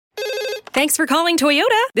Thanks for calling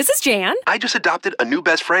Toyota. This is Jan. I just adopted a new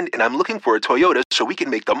best friend, and I'm looking for a Toyota so we can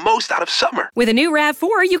make the most out of summer. With a new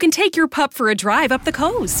RAV4, you can take your pup for a drive up the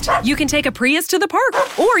coast. You can take a Prius to the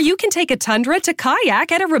park, or you can take a Tundra to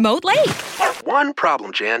kayak at a remote lake. One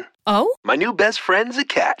problem, Jan. Oh? My new best friend's a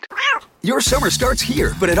cat. Your summer starts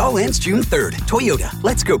here, but it all ends June 3rd. Toyota,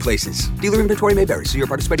 let's go places. Dealer inventory may vary. See your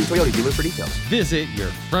participating Toyota dealer for details. Visit your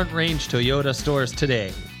Front Range Toyota stores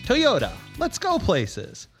today. Toyota, let's go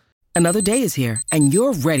places. Another day is here, and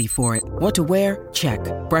you're ready for it. What to wear? Check.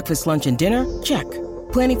 Breakfast, lunch, and dinner? Check.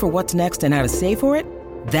 Planning for what's next and how to save for it?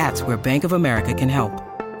 That's where Bank of America can help.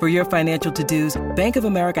 For your financial to-dos, Bank of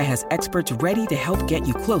America has experts ready to help get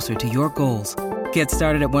you closer to your goals. Get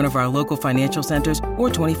started at one of our local financial centers or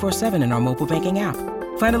 24/7 in our mobile banking app.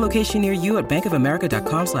 Find a location near you at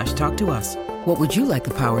bankofamerica.com/talktous. What would you like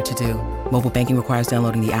the power to do? Mobile banking requires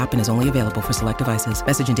downloading the app and is only available for select devices.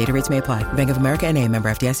 Message and data rates may apply. Bank of America N.A., member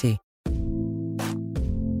FDIC.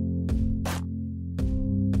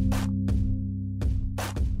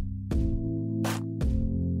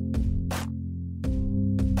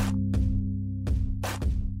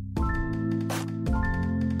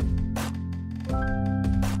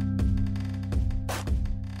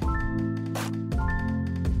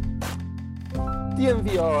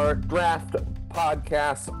 DNVR Draft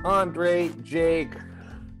Podcast. Andre, Jake,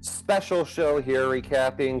 special show here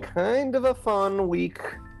recapping kind of a fun week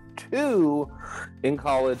 2 in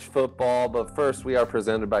college football. But first, we are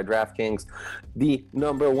presented by DraftKings, the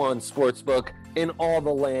 #1 sportsbook in all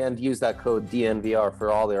the land. Use that code DNVR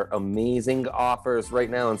for all their amazing offers.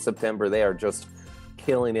 Right now in September, they are just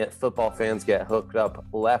killing it. Football fans get hooked up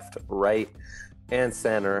left, right, and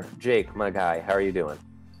center. Jake, my guy, how are you doing?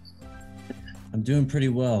 I'm doing pretty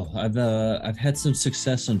well. I've had some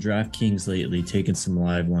success on DraftKings lately, taking some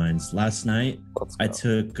live lines. Last night, I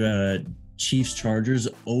took Chiefs Chargers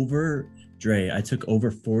over. I took over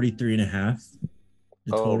 43.5.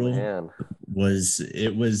 The total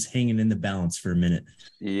was hanging in the balance for a minute.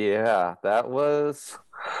 Yeah, that was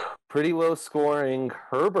pretty low scoring.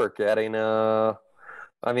 Herbert getting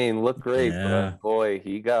looked great, but boy,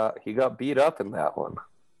 he got beat up in that one.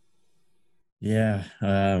 Yeah,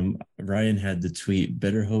 Ryan had the tweet.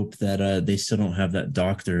 Better hope that they still don't have that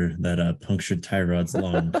doctor that punctured Tyrod's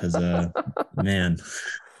lung, because man.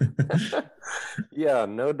 Yeah,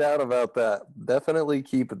 no doubt about that. Definitely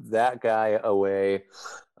keep that guy away.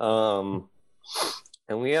 And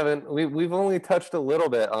we've only touched a little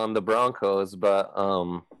bit on the Broncos, but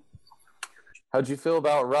how'd you feel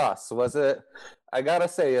about Russ? Was it? I gotta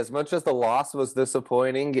say, as much as the loss was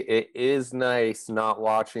disappointing, it is nice not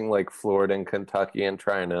watching like Florida and Kentucky and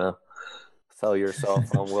trying to sell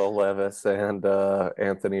yourself on Will Levis and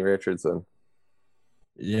Anthony Richardson.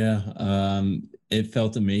 Yeah, it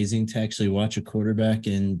felt amazing to actually watch a quarterback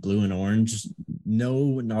in blue and orange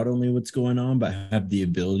know not only what's going on, but have the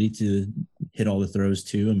ability to hit all the throws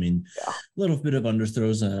too. I mean, a little bit of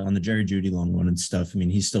underthrows on the Jerry Jeudy long one and stuff. I mean,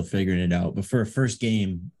 he's still figuring it out. But for a first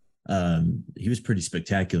game, he was pretty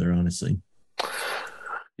spectacular, honestly.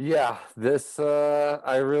 Yeah, this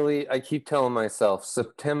I keep telling myself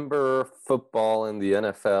September football in the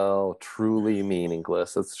NFL truly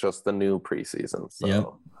meaningless. It's just the new preseason.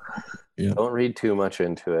 So yep. Don't read too much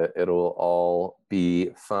into it. It'll all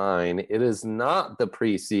be fine. It is not the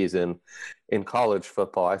preseason in college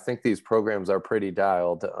football. I think these programs are pretty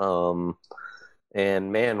dialed.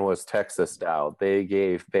 And man, was Texas dialed. They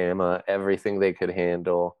gave Bama everything they could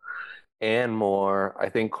handle and more. I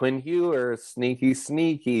think Quinn Ewers,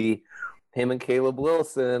 sneaky, him and Caleb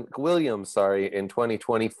Williams, in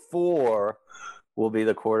 2024 will be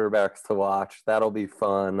the quarterbacks to watch. That'll be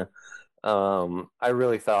fun. I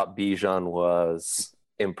really thought Bijan was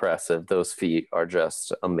impressive. Those feet are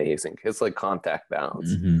just amazing. It's like contact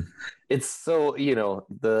balance. Mm-hmm. It's so,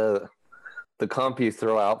 the comp you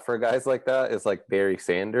throw out for guys like that is like Barry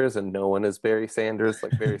Sanders, and no one is Barry Sanders.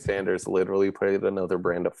 Like Barry Sanders literally played another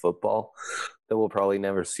brand of football that we'll probably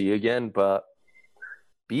never see again. But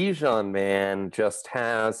Bijan, man, just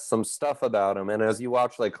has some stuff about him. And as you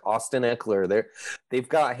watch like Austin Eckler, they've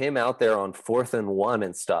got him out there on 4th and 1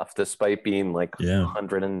 and stuff, despite being like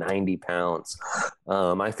 190 pounds.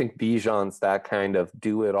 I think Bijan's that kind of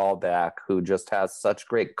do-it-all back who just has such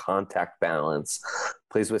great contact balance,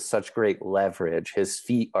 plays with such great leverage. His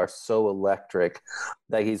feet are so electric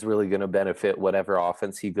that he's really going to benefit whatever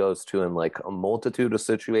offense he goes to in like a multitude of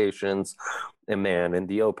situations. And man, in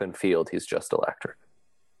the open field, he's just electric.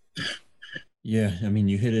 Yeah, I mean,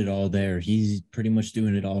 you hit it all there. He's pretty much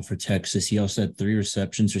doing it all for Texas. He also had 3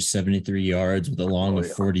 receptions for 73 yards with a long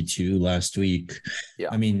of 42 last week. Yeah.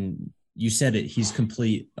 I mean, you said it. He's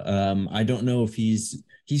complete. I don't know if he's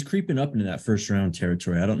he's creeping up into that first round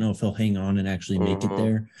territory. I don't know if he'll hang on and actually make it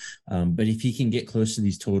there. But if he can get close to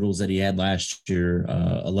these totals that he had last year,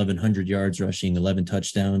 1,100 yards rushing, 11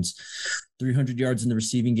 touchdowns, 300 yards in the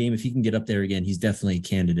receiving game, if he can get up there again, he's definitely a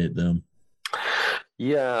candidate though.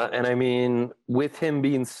 Yeah, and I mean, with him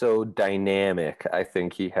being so dynamic, I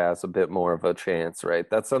think he has a bit more of a chance, right?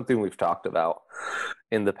 That's something we've talked about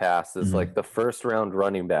in the past is like the first round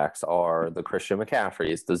running backs are the Christian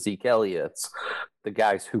McCaffreys, the Zeke Elliott's, the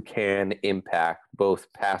guys who can impact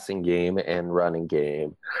both passing game and running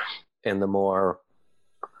game. And the more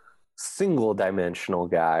single dimensional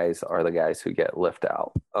guys are the guys who get lift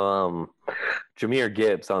out. Jahmyr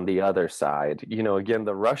Gibbs on the other side, you know, again,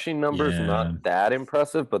 the rushing numbers not that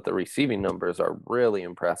impressive, but the receiving numbers are really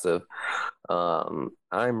impressive. I'm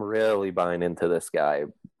really buying into this guy.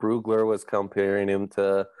 Brugler was comparing him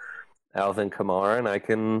to Alvin Kamara, and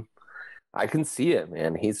I can see it,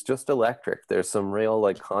 man. He's just electric. There's some real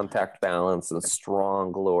like contact balance and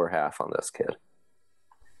strong lower half on this kid.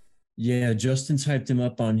 Yeah, Justin's hyped him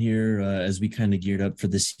up on here as we kind of geared up for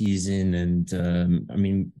the season. And I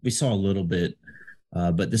mean, we saw a little bit,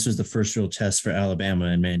 but this was the first real test for Alabama.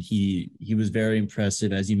 And man, he was very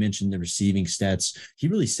impressive. As you mentioned, the receiving stats, he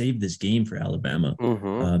really saved this game for Alabama.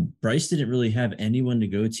 Bryce didn't really have anyone to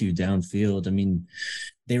go to downfield. I mean,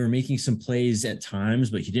 they were making some plays at times,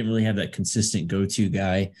 but he didn't really have that consistent go-to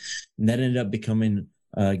guy. And that ended up becoming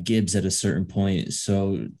Gibbs at a certain point.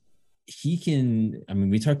 So he can, I mean,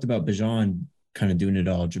 we talked about Bijan kind of doing it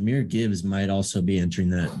all. Jahmyr Gibbs might also be entering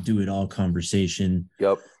that do it all conversation.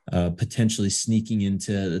 Yep. Potentially sneaking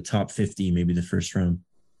into the top 50, maybe the first round.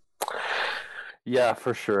 Yeah,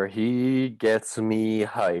 for sure. He gets me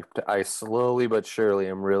hyped. I slowly but surely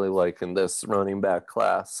am really liking this running back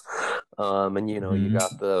class. And, you know, you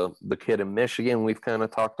got the kid in Michigan we've kind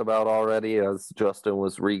of talked about already as Justin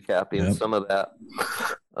was recapping some of that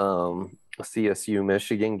CSU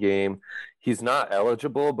Michigan game. He's not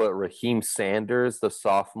eligible, but Raheem Sanders, the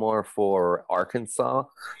sophomore for Arkansas,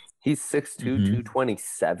 he's 6'2",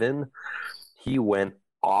 227. He went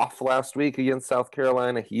off last week against South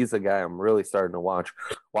Carolina. He's a guy I'm really starting to watch.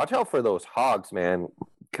 Watch out for those Hogs, man,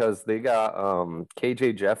 because they got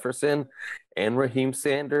KJ Jefferson and Raheem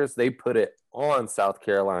Sanders. They put it on South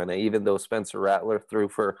Carolina, even though Spencer Rattler threw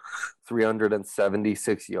for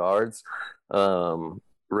 376 yards.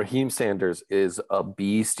 Raheem Sanders is a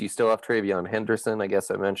beast. You still have TreVeyon Henderson. I guess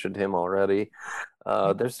I mentioned him already.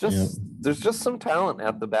 There's just some talent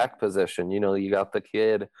at the back position. You know, you got the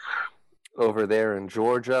kid over there in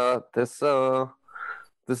Georgia. This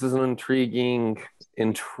is an intriguing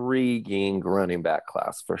running back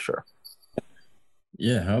class for sure.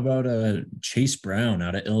 Yeah, how about Chase Brown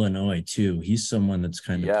out of Illinois too? He's someone that's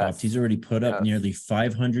kind of popped. He's already put up nearly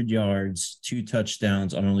 500 yards, 2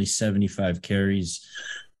 touchdowns on only 75 carries.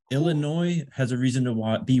 Illinois has a reason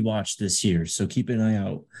to be watched this year, so keep an eye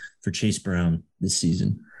out for Chase Brown this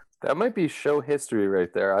season. That might be show history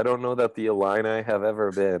right there. I don't know that the Illini have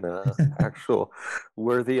ever been actual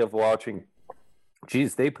worthy of watching.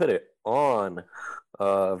 Geez, they put it on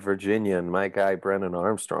Virginia and my guy Brennan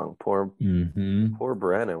Armstrong. Poor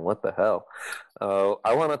Brennan. What the hell?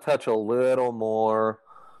 I want to touch a little more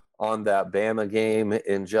on that Bama game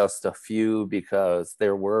in just a few because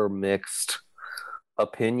there were mixed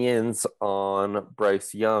opinions on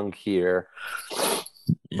Bryce Young here.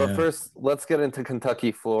 But first, let's get into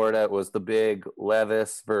Kentucky, Florida. It was the big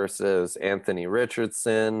Levis versus Anthony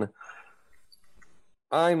Richardson.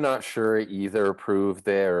 I'm not sure either proved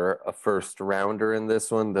they're a first rounder in this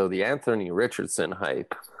one, though the Anthony Richardson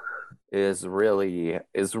hype is really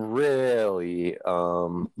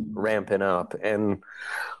ramping up. And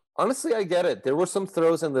honestly, I get it. There were some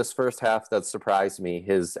throws in this first half that surprised me.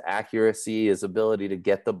 His accuracy, his ability to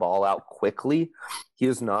get the ball out quickly. He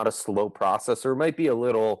is not a slow processor. Might be a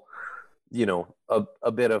little, you know,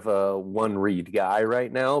 a bit of a one-read guy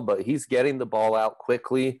right now, but he's getting the ball out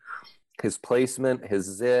quickly. His placement, his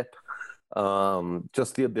zip,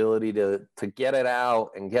 just the ability to get it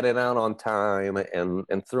out and get it out on time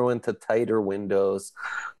and throw into tighter windows,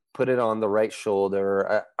 put it on the right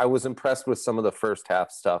shoulder. I was impressed with some of the first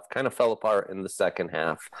half stuff. Kind of fell apart in the second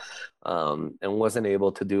half and wasn't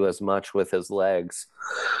able to do as much with his legs.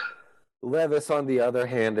 Levis, on the other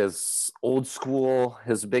hand, is old school.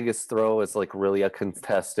 His biggest throw is like really a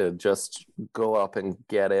contested, just go up and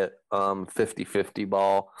get it 50-50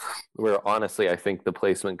 ball, where honestly I think the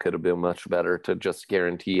placement could have been much better to just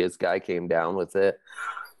guarantee his guy came down with it.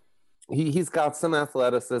 He's got some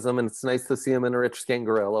athleticism, and it's nice to see him in a Rich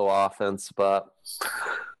Scangarello offense, but,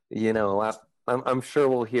 you know, I'm sure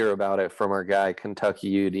we'll hear about it from our guy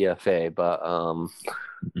Kentucky UDFA, but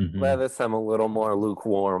Levis, I'm a little more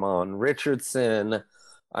lukewarm on. Richardson,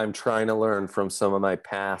 I'm trying to learn from some of my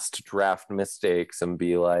past draft mistakes and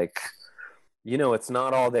be like, it's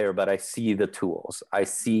not all there, but I see the tools. I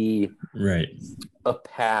see a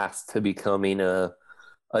path to becoming a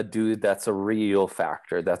dude that's a real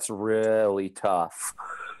factor, that's really tough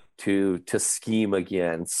to scheme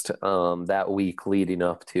against that week leading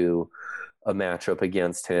up to a matchup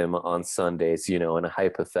against him on Sundays, in a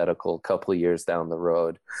hypothetical couple of years down the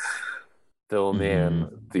road. Though, man,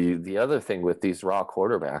 the other thing with these raw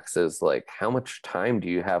quarterbacks is, like, how much time do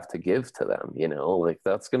you have to give to them? Like,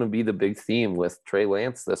 that's going to be the big theme with Trey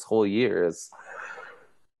Lance this whole year is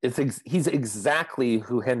he's exactly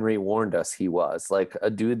who Henry warned us he was, like a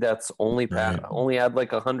dude that's only had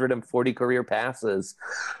like 140 career passes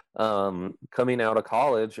coming out of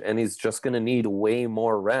college, and he's just going to need way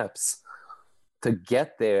more reps to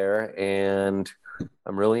get there. And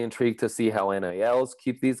I'm really intrigued to see how NILs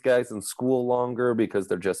keep these guys in school longer, because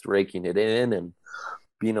they're just raking it in, and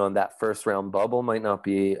being on that first round bubble might not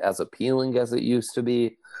be as appealing as it used to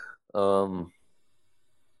be.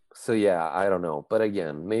 So yeah, I don't know. But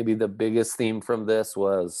again, maybe the biggest theme from this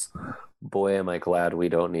was, boy, am I glad we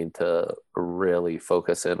don't need to really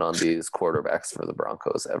focus in on these quarterbacks for the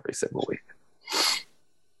Broncos every single week.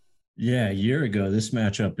 Yeah, a year ago, this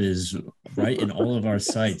matchup is right in all of our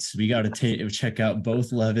sites. We got to check out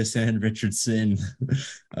both Levis and Richardson.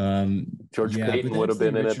 George Payton would have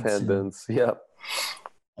been in attendance. Yep.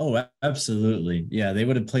 Oh, absolutely. Yeah, they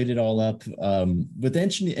would have played it all up. With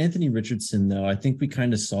Anthony Richardson, though, I think we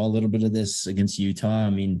kind of saw a little bit of this against Utah. I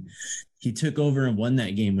mean, he took over and won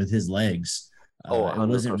that game with his legs. It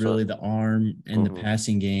wasn't really the arm and the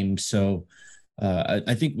passing game. So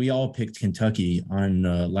I think we all picked Kentucky on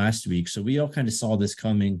last week. So we all kind of saw this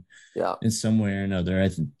coming in some way or another. I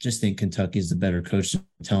just think Kentucky is the better coach and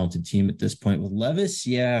talented team at this point. With Levis,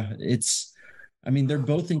 they're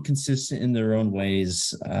both inconsistent in their own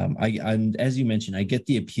ways. I'm as you mentioned, I get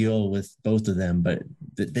the appeal with both of them, but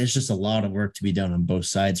there's just a lot of work to be done on both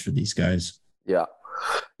sides for these guys.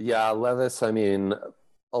 Yeah, Levis,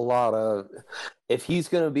 if he's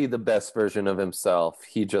going to be the best version of himself,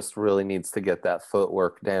 he just really needs to get that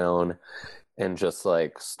footwork down and just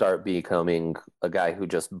like start becoming a guy who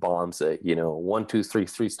just bombs it, 1, 2, 3,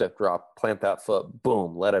 3-step drop, plant that foot,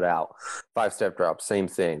 boom, let it out. 5-step drop, same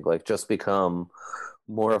thing. Like, just become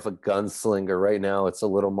more of a gunslinger. Right now, it's a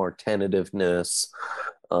little more tentativeness.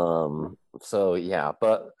 So yeah,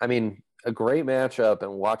 but I mean, a great matchup,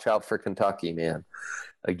 and watch out for Kentucky, man.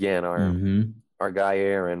 Again, our guy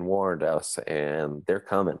Aaron warned us, and they're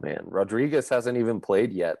coming, man. Rodriguez hasn't even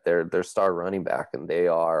played yet. They're star running back, and they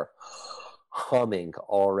are humming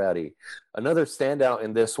already. Another standout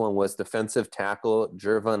in this one was defensive tackle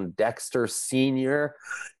Gervon Dexter Sr.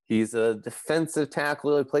 He's a defensive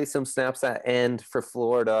tackle. He plays some snaps at end for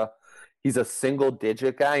Florida. He's a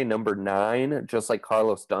single-digit guy, number 9, just like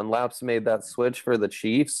Carlos Dunlap's made that switch for the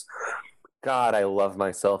Chiefs. God, I love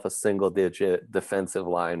myself a single-digit defensive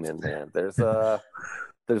lineman, man.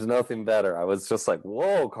 There's nothing better. I was just like,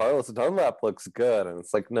 whoa, Carlos Dunlap looks good. And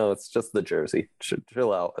it's like, no, it's just the jersey.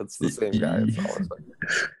 Chill out. It's the same guy. It's always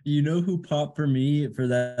like... who popped for me for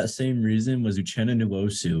that same reason was Uchenna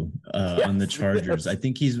Nwosu on the Chargers. I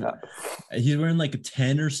think he's wearing like a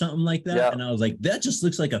 10 or something like that. Yeah. And I was like, that just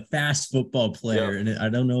looks like a fast football player. Yeah. And I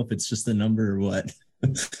don't know if it's just the number or what.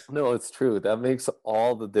 No, it's true. That makes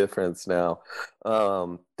all the difference now.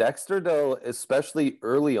 Dexter, though, especially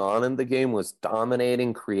early on in the game, was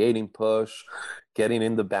dominating, creating push, getting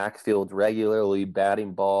in the backfield regularly,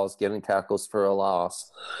 batting balls, getting tackles for a loss.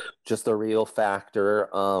 Just a real factor.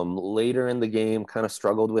 Later in the game, kind of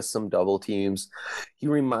struggled with some double teams. He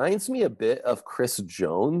reminds me a bit of Chris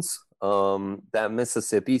Jones. That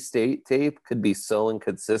Mississippi State tape could be so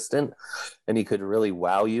inconsistent, and he could really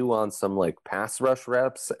wow you on some like pass rush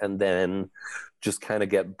reps and then just kind of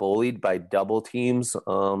get bullied by double teams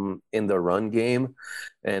in the run game.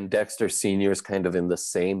 And Dexter Sr. is kind of in the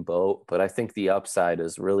same boat, but I think the upside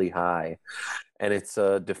is really high. And it's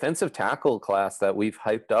a defensive tackle class that we've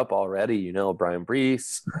hyped up already, Brian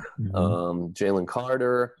Brees, Jalen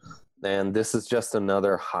Carter. And this is just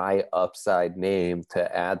another high upside name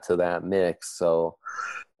to add to that mix. So,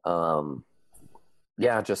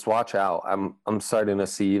 just watch out. I'm starting to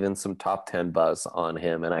see even some top 10 buzz on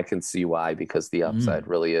him, and I can see why, because the upside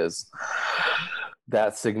really is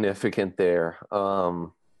that significant there.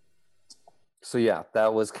 So yeah,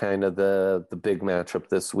 that was kind of the big matchup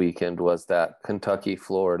this weekend, was that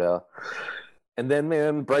Kentucky-Florida. And then,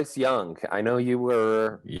 man, Bryce Young. I know you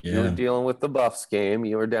were dealing with the Buffs game.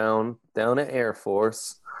 You were down at Air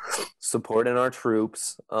Force, supporting our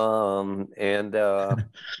troops. No,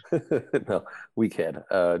 we kid.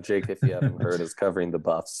 Jake, if you haven't heard, is covering the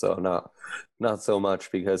Buffs, so not so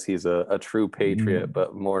much because he's a true patriot,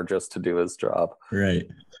 but more just to do his job. Right.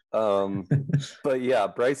 But yeah,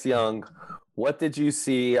 Bryce Young. What did you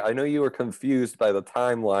see? I know you were confused by the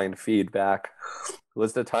timeline feedback.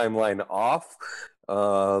 Was the timeline off?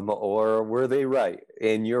 Or were they right?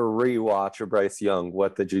 In your rewatch of Bryce Young,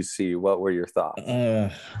 what did you see? What were your thoughts?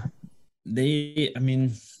 Kind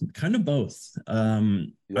of both.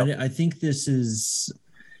 I think it's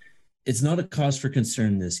not a cause for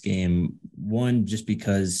concern, this game. One, just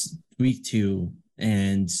because week 2,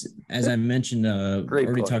 and as I mentioned,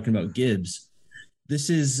 already talking about Gibbs, this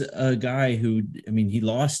is a guy who, he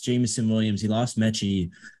lost Jameson Williams, he lost Mechie.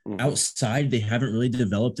 Outside, they haven't really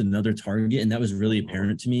developed another target, and that was really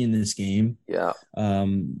apparent to me in this game. Yeah.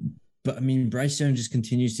 But Bryce Young just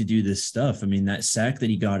continues to do this stuff. That sack that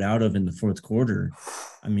he got out of in the fourth quarter,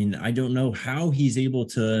 I don't know how he's able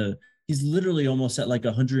to. He's literally almost at like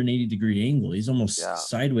a 180-degree angle. He's almost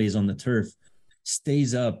sideways on the turf,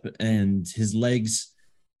 stays up, and his legs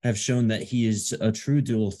have shown that he is a true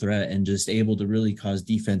dual threat and just able to really cause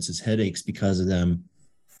defenses headaches because of them.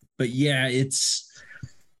 But yeah, it's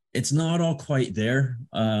not all quite there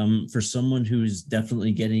for someone who's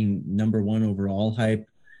definitely getting number 1 overall hype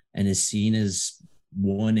and is seen as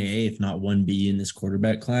 1A, if not 1B in this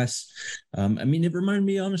quarterback class. It reminded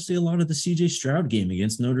me honestly a lot of the CJ Stroud game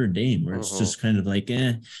against Notre Dame, where it's just kind of like,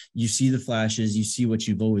 you see the flashes, you see what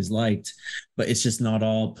you've always liked, but it's just not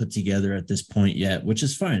all put together at this point yet, which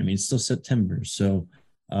is fine. It's still September. So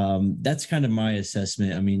that's kind of my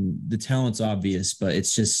assessment. The talent's obvious, but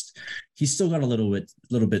it's just, he's still got a little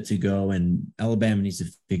bit to go, and Alabama needs to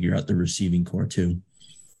figure out the receiving core too.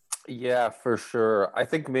 Yeah, for sure. I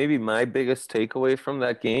think maybe my biggest takeaway from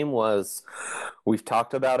that game was, we've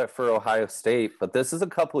talked about it for Ohio State, but this is a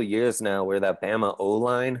couple of years now where that Bama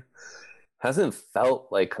O-line hasn't felt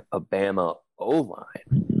like a Bama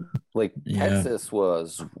O-line. Like Texas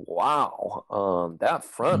was, wow. That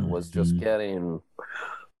front was just getting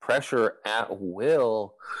pressure at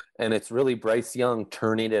will, and it's really Bryce Young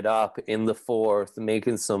turning it up in the fourth,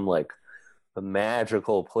 making some the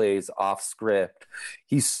magical plays off script.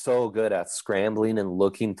 He's so good at scrambling and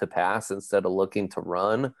looking to pass instead of looking to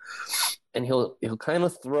run. And he'll kind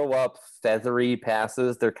of throw up feathery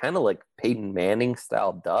passes. They're kind of like Peyton Manning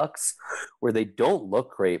style ducks, where they don't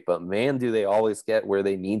look great, but man, do they always get where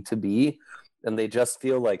they need to be. And they just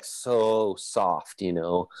feel like so soft,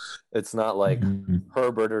 It's not like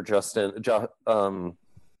Herbert or Josh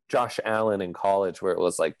Allen in college, where it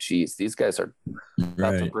was like, geez, these guys are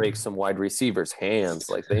about to break some wide receivers' hands.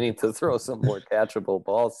 Like, they need to throw some more catchable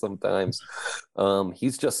balls sometimes.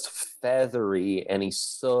 He's just feathery, and he's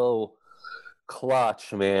so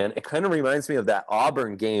clutch, man. It kind of reminds me of that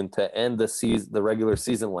Auburn game to end the regular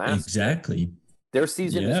season last year. Exactly. Their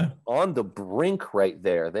season is on the brink right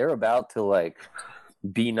there. They're about to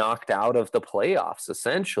be knocked out of the playoffs,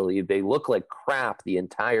 essentially. They look like crap the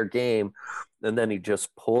entire game, and then he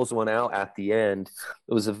just pulls one out at the end.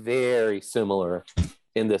 It was very similar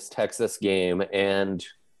in this Texas game, and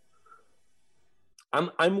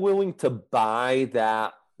I'm willing to buy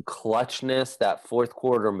that clutchness, that fourth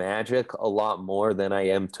quarter magic, a lot more than I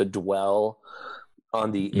am to dwell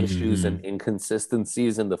on the issues and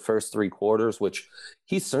inconsistencies in the first 3 quarters, which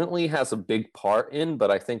he certainly has a big part in, but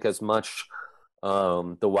I think as much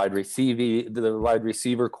the wide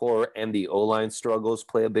receiver core and the O-line struggles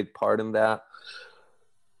play a big part in that.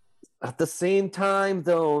 At the same time,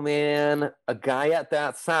 though, man, a guy at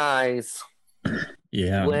that size,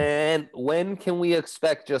 when can we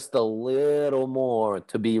expect just a little more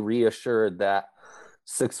to be reassured that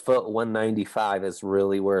 6 foot 195 is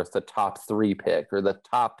really worth the top 3 pick or the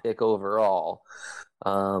top pick overall?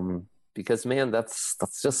 Because man, that's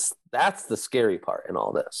the scary part in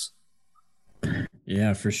all this.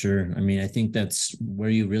 Yeah, for sure. I think that's where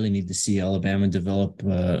you really need to see Alabama develop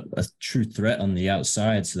a true threat on the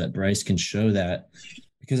outside, so that Bryce can show that,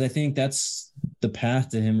 because I think that's the path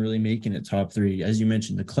to him really making it top 3. As you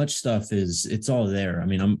mentioned, the clutch stuff it's all there.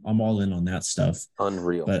 I'm all in on that stuff.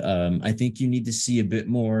 Unreal. But I think you need to see a bit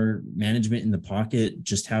more management in the pocket,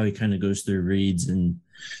 just how he kind of goes through reads, and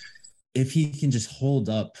if he can just hold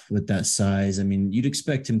up with that size. You'd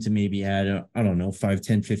expect him to maybe add, 5,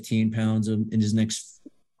 10, 15 pounds in his next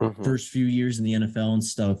first few years in the NFL and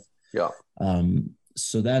stuff. Yeah.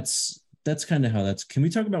 So that's kind of how that's. Can we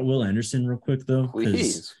talk about Will Anderson real quick, though?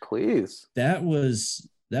 Please. That was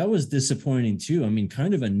disappointing too. I mean,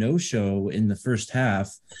 kind of a no-show in the first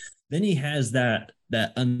half. Then he has that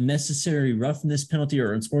unnecessary roughness penalty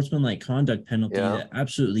or unsportsmanlike conduct penalty that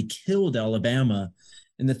absolutely killed Alabama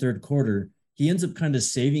in the third quarter. He ends up kind of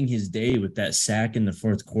saving his day with that sack in the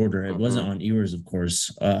fourth quarter. It wasn't on Ewers, of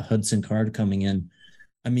course. Hudson Card coming in.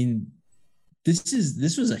 I mean,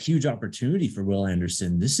 this was a huge opportunity for Will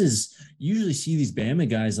Anderson. You usually see these Bama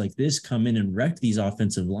guys like this come in and wreck these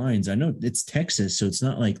offensive lines. I know it's Texas, so it's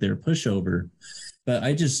not like they're a pushover. But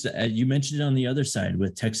you mentioned it on the other side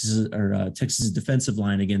with Texas's defensive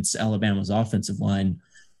line against Alabama's offensive line.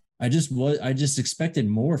 I just expected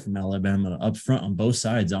more from Alabama up front on both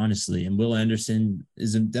sides, honestly. And Will Anderson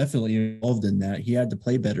is definitely involved in that. He had to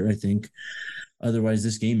play better, I think. Otherwise,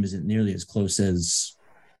 this game isn't nearly as close as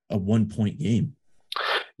a 1-point game.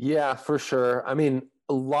 Yeah, for sure. I mean,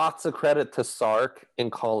 lots of credit to Sark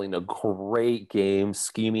in calling a great game,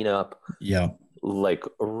 scheming up. Yeah. Like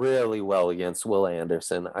really well against Will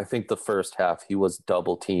Anderson. I think the first half he was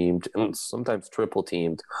double teamed and sometimes triple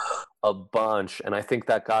teamed a bunch, and I think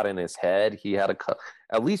that got in his head. He had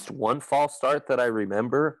at least one false start that I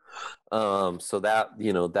remember, so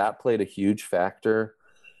that played a huge factor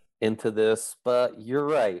into this. But you're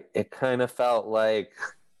right, it kind of felt like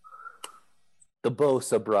the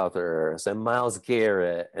Bosa brothers and Myles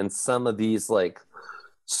Garrett and some of these like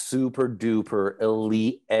super duper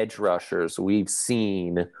elite edge rushers we've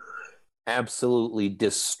seen absolutely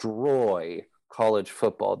destroy college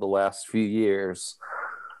football the last few years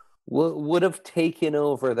would have taken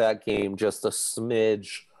over that game just a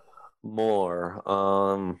smidge more.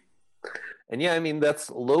 And yeah, I mean, that's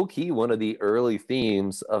low key one of the early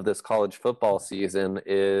themes of this college football season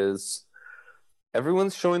is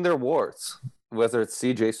everyone's showing their warts, whether it's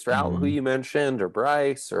CJ Stroud, who you mentioned, or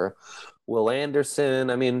Bryce, or Will Anderson.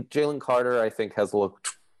 I mean, Jalen Carter, I think, has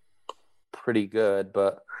looked pretty good,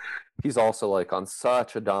 but he's also like on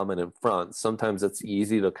such a dominant front. Sometimes it's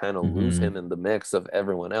easy to kind of lose him in the mix of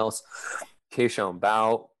everyone else. Keishawn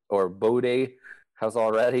Bode has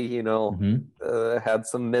already, had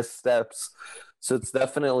some missteps. So it's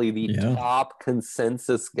definitely the top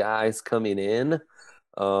consensus guys coming in.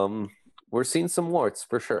 We're seeing some warts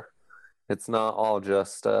for sure. It's not all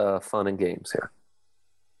just fun and games here.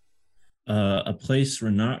 A place we're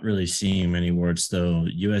not really seeing many warts, though,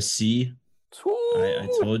 USC. I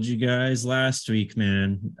told you guys last week,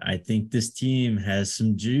 man, I think this team has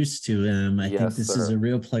some juice to them. I think this is a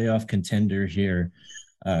real playoff contender here.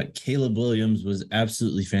 Caleb Williams was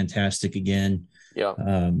absolutely fantastic again. Yeah.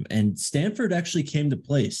 And Stanford actually came to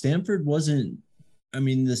play. Stanford wasn't, I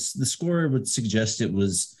mean, the score would suggest it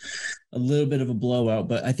was a little bit of a blowout,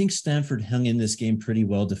 but I think Stanford hung in this game pretty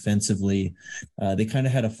well defensively. They kind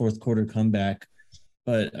of had a fourth quarter comeback,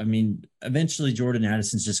 but I mean, eventually Jordan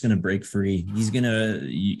Addison's just going to break free.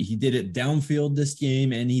 He did it downfield this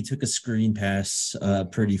game, and he took a screen pass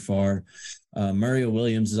pretty far. Mario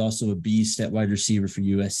Williams is also a beast at wide receiver for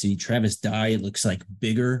USC. Travis Dye looks like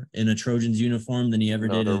bigger in a Trojans uniform than he ever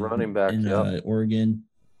did in Oregon.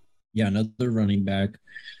 Yeah, another running back.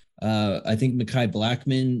 I think Mekhi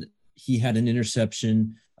Blackman, he had an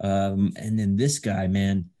interception. And then this guy,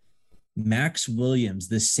 man, Max Williams,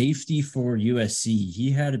 the safety for USC,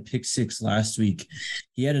 he had a pick six last week.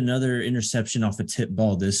 He had another interception off a tip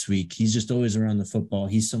ball this week. He's just always around the football.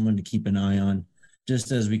 He's someone to keep an eye on,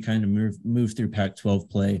 just as we kind of move through Pac-12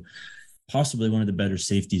 play. Possibly one of the better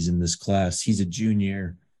safeties in this class. He's a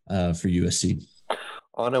junior for USC.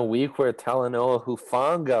 On a week where Talanoa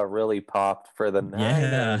Hufanga really popped for the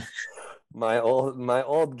Niners. Yeah. My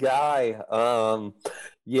old guy.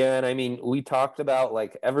 And I mean, we talked about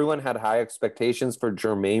like everyone had high expectations for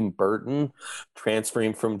Jermaine Burton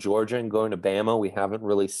transferring from Georgia and going to Bama. We haven't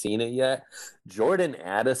really seen it yet. Jordan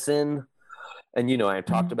Addison, and I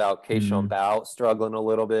talked about Keishawn Bout struggling a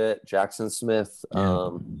little bit. Jackson Smith,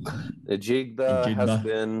 Jigba has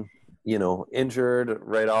been, injured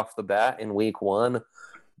right off the bat in week one.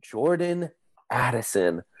 Jordan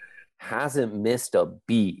Addison hasn't missed a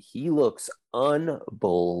beat. He looks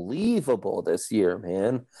unbelievable this year,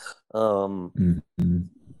 man.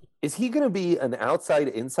 Is he going to be an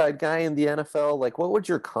outside-inside guy in the NFL? Like, what would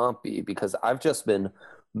your comp be? Because I've just been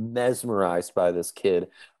mesmerized by this kid.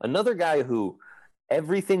 Another guy who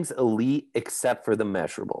everything's elite except for the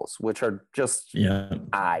measurables, which are just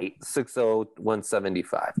 6'0",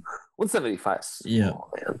 175. 175 is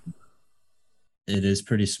small, man. It is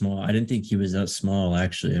pretty small. I didn't think he was that small,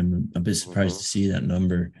 actually. I'm a bit surprised to see that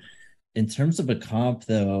number. In terms of a comp,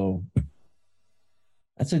 though,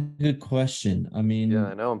 that's a good question. I mean,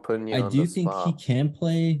 I know I'm putting you on the spot.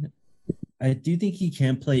 I do think he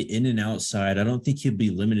can play in and outside. I don't think he'll be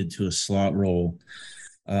limited to a slot role.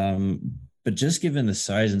 But just given the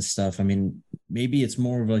size and stuff, I mean, maybe it's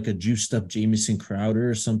more of like a juiced up Jamison Crowder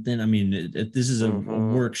or something. I mean, this is a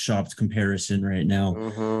workshopped comparison right now.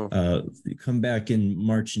 Come back in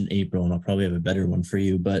March and April, and I'll probably have a better one for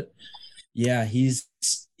you. But yeah, he's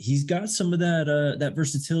got some of that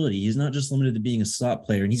versatility. He's not just limited to being a slot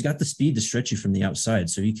player, and he's got the speed to stretch you from the outside,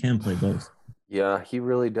 so he can play both. Yeah, he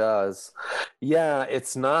really does. Yeah,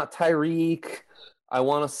 it's not Tyreek. I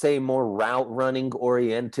want to say more route running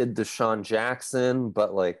oriented Deshaun Jackson,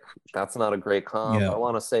 but like that's not a great comp. I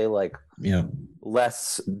want to say like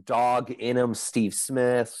less dog in him Steve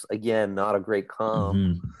Smith. Again, not a great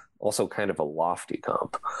comp. Also kind of a lofty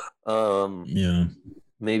comp.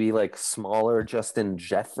 Maybe like smaller Justin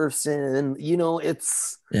Jefferson. You know,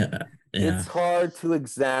 it's hard to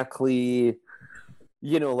exactly,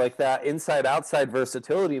 you know, like that inside outside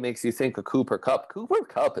versatility makes you think of Cooper Kupp. Cooper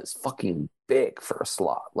Kupp is fucking big for a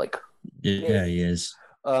slot. Like yeah, he is.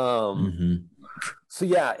 So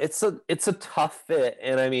yeah, it's a tough fit.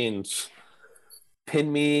 And I mean,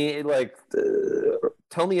 pin me, like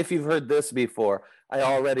tell me if you've heard this before. I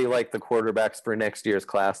already like the quarterbacks for next year's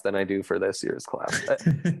class than I do for this year's class.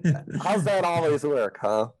 How's that always work,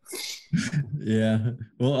 huh? Yeah.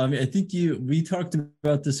 Well, I mean, I think we talked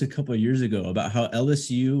about this a couple of years ago about how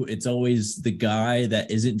LSU, it's always the guy that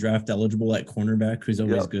isn't draft eligible at cornerback who's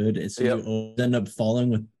always good. And so you always end up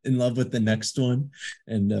falling in love with the next one.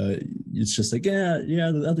 And it's just like, yeah,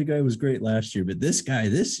 the other guy was great last year, but this guy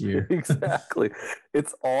this year. Exactly.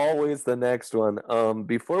 It's always the next one.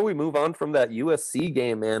 Before we move on from that USC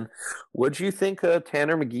game, man, what'd you think of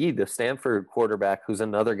Tanner McGee, the Stanford quarterback, who's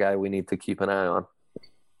another guy we need to keep an eye on?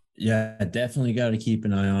 Yeah, definitely got to keep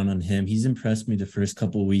an eye on him. He's impressed me the first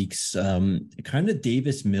couple of weeks. Kind of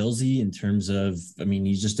Davis Millsy in terms of, I mean,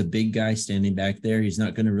 he's just a big guy standing back there. He's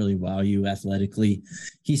not going to really wow you athletically.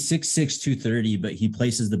 He's 6'6", 230, but he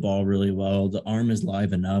places the ball really well. The arm is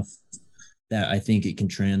live enough that I think it can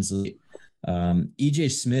translate.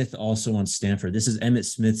 EJ Smith also on Stanford. This is Emmitt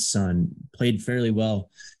Smith's son. Played fairly well.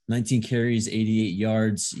 19 carries, 88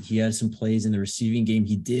 yards. He had some plays in the receiving game.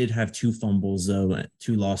 He did have 2 fumbles, though,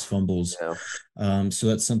 2 lost fumbles. So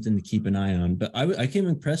that's something to keep an eye on. But I came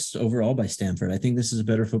impressed overall by Stanford. I think this is a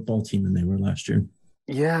better football team than they were last year.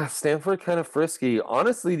 Yeah, Stanford kind of frisky.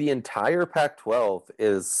 Honestly, the entire Pac-12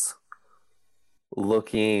 is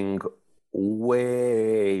looking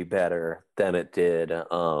way better than it did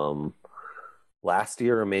last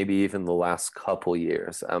year, or maybe even the last couple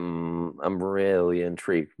years. I'm really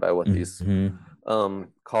intrigued by what these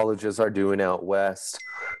colleges are doing out west.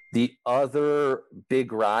 The other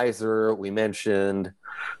big riser we mentioned,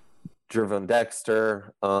 Gervon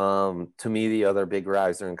Dexter. To me, the other big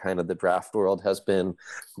riser in kind of the draft world has been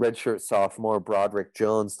redshirt sophomore Broderick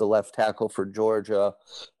Jones, the left tackle for Georgia.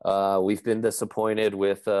 We've been disappointed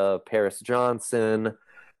with Paris Johnson.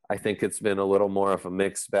 I think it's been a little more of a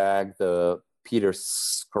mixed bag. The Peter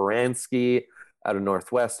Skoransky out of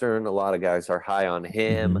Northwestern, a lot of guys are high on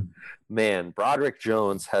him. Man, Broderick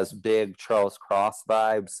Jones has big Charles Cross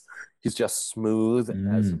vibes. He's just smooth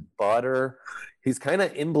as butter. He's kind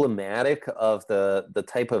of emblematic of the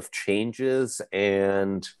type of changes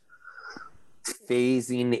and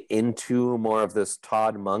phasing into more of this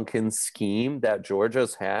Todd Monken scheme that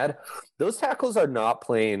Georgia's had. Those tackles are not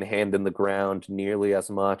playing hand in the ground nearly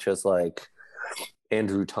as much as like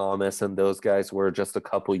Andrew Thomas and those guys were just a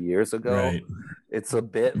couple years ago. Right. It's a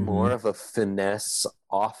bit more of a finesse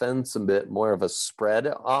offense, a bit more of a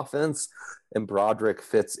spread offense, and Broderick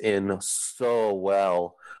fits in so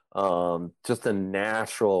well. Just a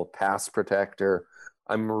natural pass protector.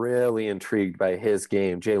 I'm really intrigued by his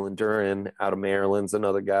game. Jalen Duren out of Maryland's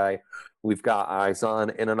another guy we've got eyes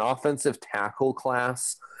on. In an offensive tackle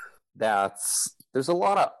class, there's a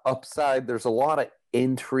lot of upside. There's a lot of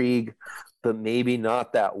intrigue, but maybe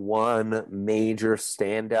not that one major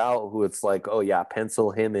standout who it's like, oh yeah,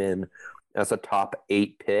 pencil him in as a top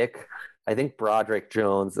 8 pick. I think Broderick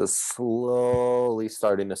Jones is slowly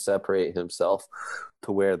starting to separate himself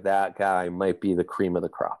to where that guy might be the cream of the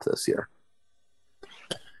crop this year.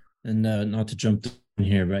 And not to jump in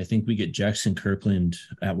here, but I think we get Jackson Kirkland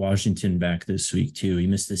at Washington back this week too. He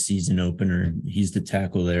missed the season opener. He's the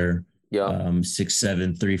tackle there. Yeah.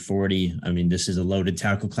 6'7", 340. I mean, this is a loaded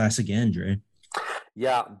tackle class again, Dre.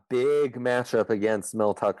 Yeah, big matchup against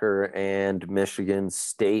Mel Tucker and Michigan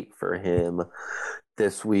State for him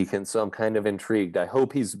this week, and so I'm kind of intrigued. I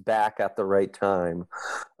hope he's back at the right time.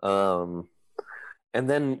 And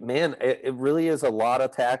then, man, it really is a lot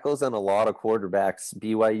of tackles and a lot of quarterbacks.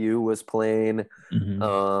 BYU was playing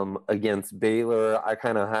against Baylor. I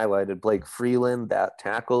kind of highlighted Blake Freeland, that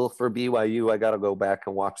tackle for BYU. I got to go back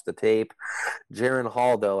and watch the tape. Jaren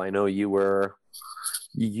Hall, though, I know you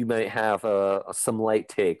might have some light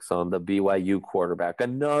takes on the BYU quarterback.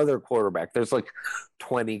 Another quarterback. There's like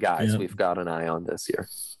 20 guys we've got an eye on this year.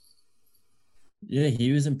 Yeah,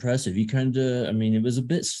 he was impressive. He it was a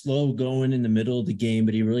bit slow going in the middle of the game,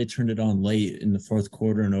 but he really turned it on late in the fourth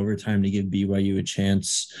quarter and overtime to give BYU a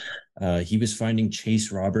chance. He was finding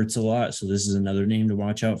Chase Roberts a lot, so this is another name to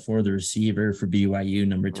watch out for, the receiver for BYU,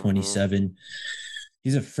 number 27.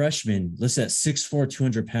 He's a freshman, listed at 6'4",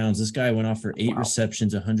 200 pounds. This guy went off for 8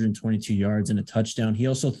 receptions, 122 yards, and a touchdown. He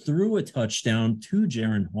also threw a touchdown to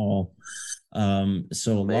Jaren Hall.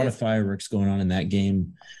 So a lot of fireworks going on in that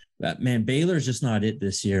game. Man, Baylor's just not it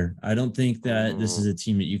this year. I don't think that this is a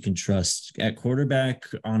team that you can trust. At quarterback,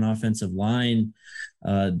 on offensive line,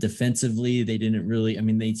 defensively, they didn't really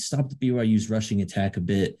 – they stopped BYU's rushing attack a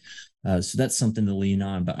bit. So that's something to lean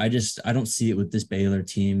on. But I don't see it with this Baylor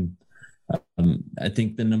team. I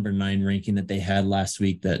think the number 9 ranking that they had last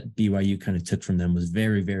week that BYU kind of took from them was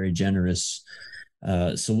very, very generous.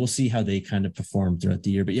 So we'll see how they kind of perform throughout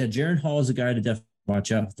the year. But, yeah, Jaren Hall is a guy to definitely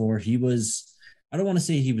watch out for. He was – I don't want to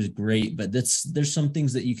say he was great, but there's some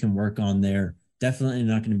things that you can work on there. Definitely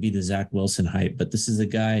not going to be the Zach Wilson hype, but this is a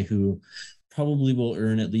guy who probably will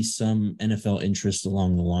earn at least some NFL interest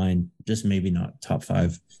along the line, just maybe not top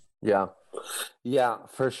 5. Yeah. Yeah,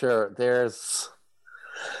 for sure. There's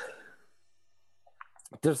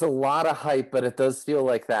a lot of hype, but it does feel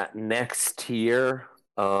like that next tier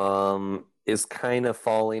is kind of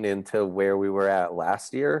falling into where we were at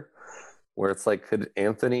last year, where it's like, could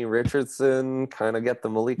Anthony Richardson kind of get the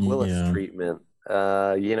Malik Willis treatment?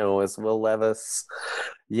 As Will Levis,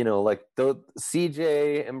 like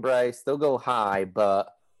CJ and Bryce, they'll go high,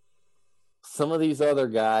 but some of these other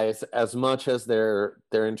guys, as much as they're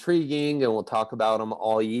intriguing and we'll talk about them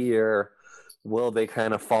all year, will they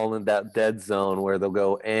kind of fall in that dead zone where they'll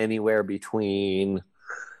go anywhere between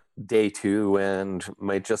day 2 and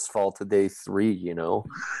might just fall to day 3,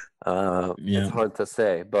 It's hard to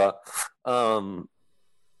say, but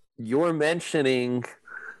you're mentioning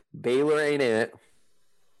Baylor ain't it.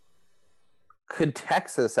 Could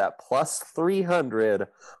Texas at plus 300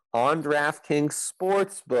 on DraftKings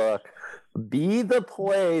Sportsbook be the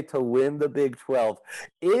play to win the Big 12?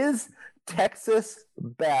 Is Texas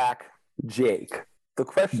back, Jake? The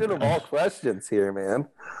question of all questions here, man.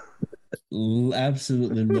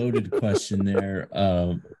 Absolutely loaded question there.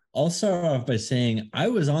 I'll start off by saying I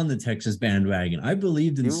was on the Texas bandwagon. I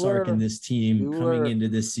believed in Sark and this team coming into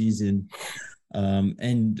this season.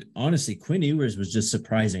 And honestly, Quinn Ewers was just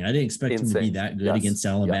surprising. I didn't expect him to be that good against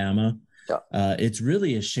Alabama. Yeah. It's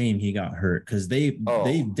really a shame he got hurt because they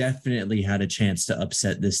definitely had a chance to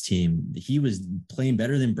upset this team. He was playing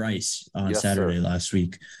better than Bryce on Saturday last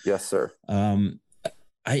week. Yes, sir.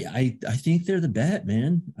 I think they're the bet,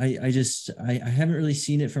 man. I haven't really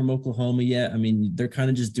seen it from Oklahoma yet. They're kind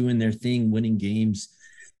of just doing their thing, winning games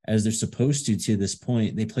as they're supposed to this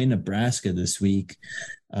point. They play Nebraska this week.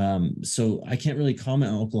 So I can't really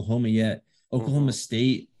comment on Oklahoma yet. Oklahoma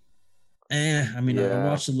State, I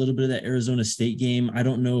watched a little bit of that Arizona State game. I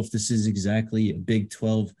don't know if this is exactly a Big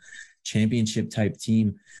 12 championship type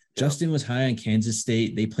team. Justin was high on Kansas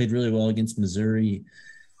State. They played really well against Missouri.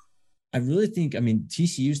 I really think,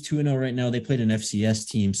 TCU's 2-0 right now. They played an FCS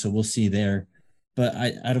team, so we'll see there. But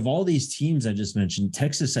out of all these teams I just mentioned,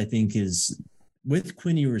 Texas, I think, is, with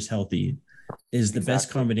Quinn Ewers healthy, is the best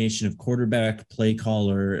combination of quarterback, play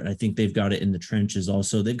caller. I think they've got it in the trenches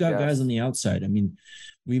also. They've got guys on the outside.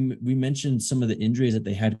 We mentioned some of the injuries that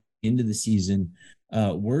they had into the season.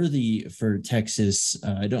 Worthy for Texas,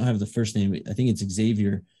 I don't have the first name. I think it's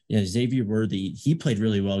Xavier. Yeah, Xavier Worthy. He played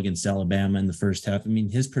really well against Alabama in the first half.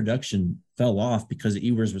 His production fell off because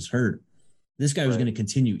Ewers was hurt. This guy was going to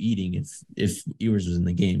continue eating if Ewers was in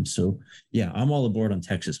the game. So, yeah, I'm all aboard on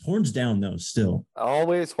Texas. Horns down, though, still.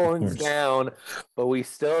 Always horns down, but we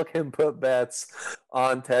still can put bets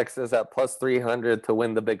on Texas at plus 300 to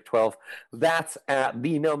win the Big 12. That's at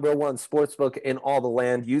the number 1 sportsbook in all the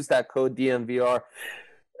land. Use that code DNVR.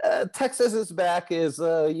 Texas is back is,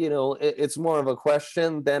 it's more of a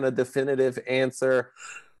question than a definitive answer.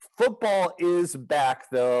 Football is back,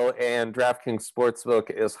 though, and DraftKings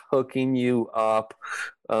Sportsbook is hooking you up.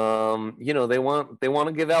 They want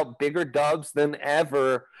to give out bigger dubs than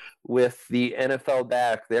ever with the NFL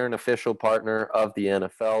back. They're an official partner of the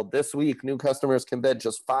NFL. This week, new customers can bet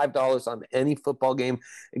just $5 on any football game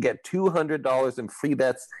and get $200 in free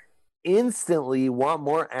bets instantly want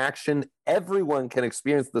more action, everyone can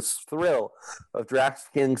experience the thrill of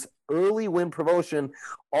DraftKings early win promotion.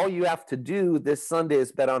 All you have to do this Sunday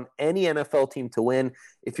is bet on any NFL team to win.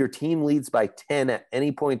 If your team leads by 10 at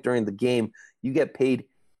any point during the game, you get paid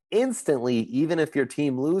instantly, even if your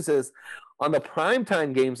team loses. On the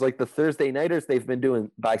primetime games, like the Thursday nighters, they've been doing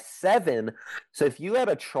by 7. So if you had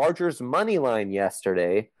a Chargers money line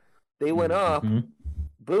yesterday, they went up,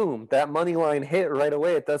 boom, that money line hit right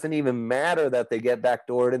away. It doesn't even matter that they get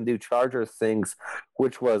backdoored and do Chargers things,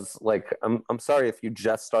 which was like, I'm sorry if you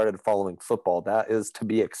just started following football. That is to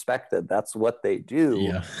be expected. That's what they do.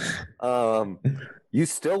 Yeah. You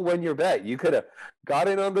still win your bet. You could have got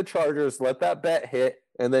in on the Chargers, let that bet hit,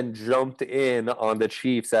 and then jumped in on the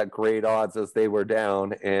Chiefs at great odds as they were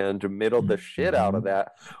down and middled the shit out of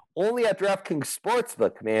that. Only at DraftKings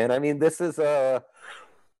Sportsbook, man. I mean, this is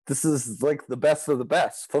like the best of the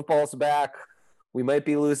best. Football's back. We might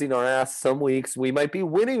be losing our ass some weeks. We might be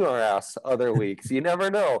winning our ass other weeks. You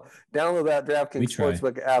never know. Download that DraftKings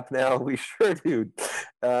Sportsbook app now. We sure do.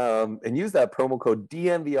 And use that promo code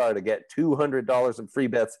DNVR to get $200 in free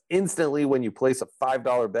bets instantly when you place a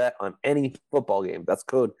 $5 bet on any football game. That's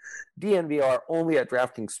code DNVR only at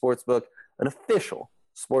DraftKings Sportsbook, an official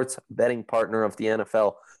sports betting partner of the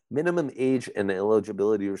NFL. Minimum age and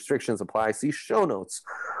eligibility restrictions apply. See show notes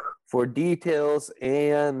for details.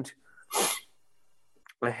 And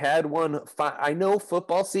I had one. I know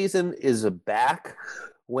football season is back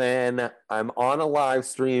when I'm on a live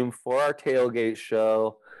stream for our tailgate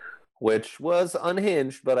show, which was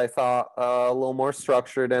unhinged, but I thought a little more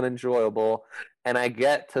structured and enjoyable. And I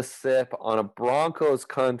get to sip on a Broncos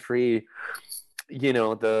country. You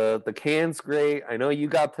know, the can's great. I know you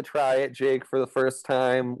got to try it, Jake, for the first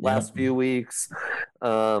time last few weeks.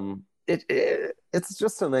 It's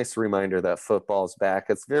just a nice reminder that football's back.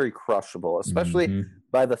 It's very crushable, especially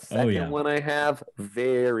by the second one I have.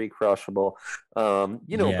 Very crushable.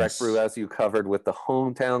 Breck Brew, as you covered, with the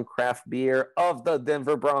hometown craft beer of the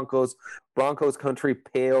Denver Broncos, Broncos Country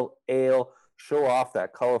Pale Ale. Show off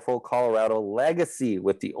that colorful Colorado legacy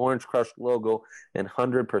with the Orange Crush logo and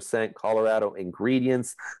 100% Colorado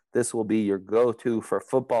ingredients. This will be your go-to for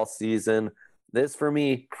football season. This for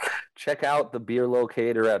me. Check out the beer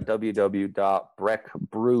locator at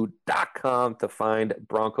www.breckbrew.com to find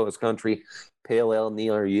Broncos Country Pale Ale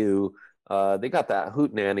near you. They got that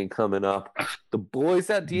hootenanny coming up. The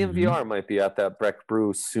boys at DNVR might be at that Breck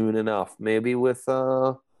Brew soon enough. Maybe with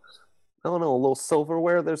I don't know, a little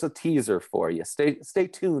silverware. There's a teaser for you. Stay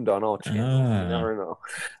tuned on all channels. You never know.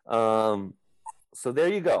 So there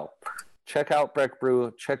you go. Check out Breck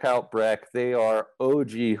Brew. Check out Breck. They are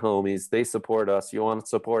OG homies. They support us. You want to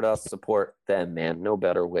support us? Support them, man. No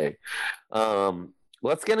better way.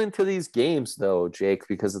 Let's get into these games, though, Jake,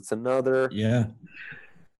 because it's another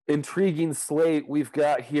intriguing slate we've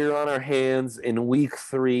got here on our hands in week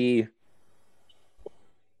 3.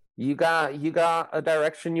 You got a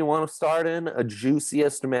direction you want to start in? A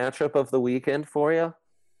juiciest matchup of the weekend for you?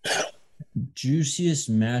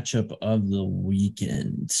 Juiciest matchup of the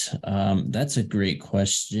weekend. That's a great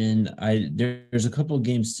question. There's a couple of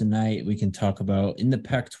games tonight we can talk about. In the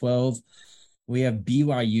Pac-12, we have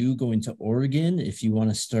BYU going to Oregon, if you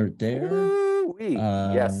want to start there.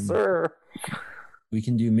 Yes, sir. We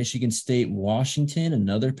can do Michigan State, Washington,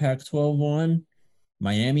 another Pac-12 one.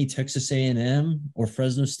 Miami, Texas A&M, or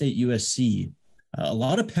Fresno State, USC. A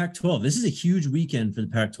lot of Pac-12. This is a huge weekend for the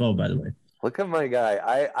Pac-12, by the way. Look at my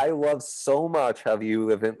guy. I love so much how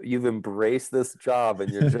you've embraced this job,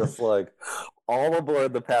 and you're just like all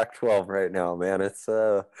aboard the Pac-12 right now, man. It's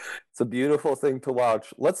a beautiful thing to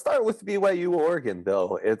watch. Let's start with BYU Oregon,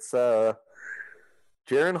 though. It's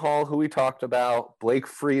Jaren Hall, who we talked about, Blake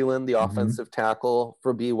Freeland, the offensive tackle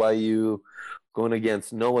for BYU, going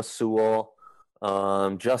against Noah Sewell.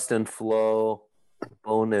 Justin Flo,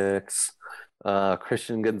 Bo Nix,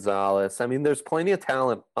 Christian Gonzalez. I mean, there's plenty of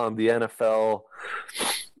talent on the NFL,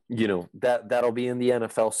 that'll be in the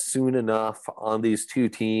NFL soon enough on these two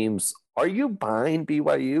teams. Are you buying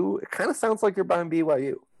BYU? It kind of sounds like you're buying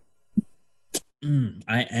BYU.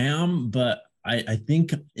 I am, but I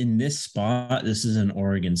think in this spot, this is an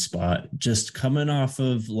Oregon spot. Just coming off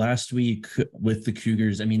of last week with the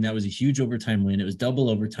Cougars, I mean, that was a huge overtime win. It was double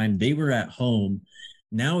overtime. They were at home.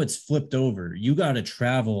 Now it's flipped over. You got to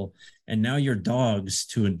travel, and now you're dogs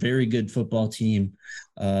to a very good football team.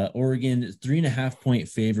 Oregon, 3.5-point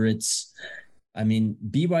favorites. I mean,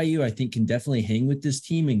 BYU, I think, can definitely hang with this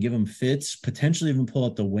team and give them fits, potentially even pull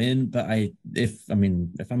out the win. But if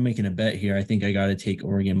I'm making a bet here, I think I got to take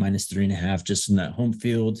Oregon -3.5 just in that home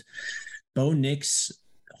field. Bo Nix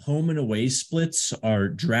home and away splits are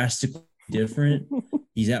drastically different.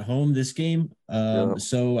 He's at home this game. Yeah.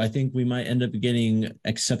 So I think we might end up getting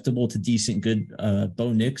acceptable to decent good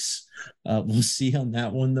Bo Nix. We'll see on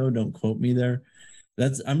that one though. Don't quote me there.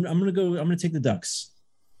 I'm gonna take the Ducks.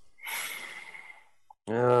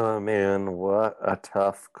 Oh man, what a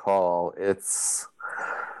tough call. It's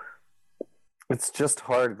just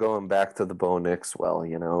hard going back to the Bo Nix well,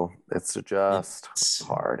 you know. It's just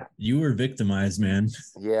hard. You were victimized, man.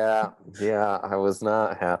 Yeah, I was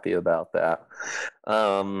not happy about that.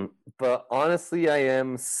 But honestly, I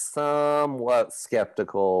am somewhat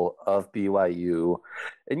skeptical of BYU.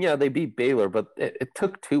 And yeah, they beat Baylor, but it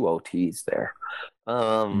took 2 OTs there.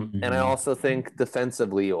 And I also think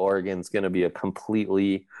defensively, Oregon's going to be a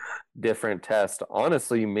completely different test.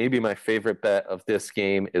 Honestly, maybe my favorite bet of this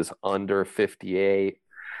game is under 58.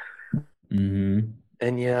 And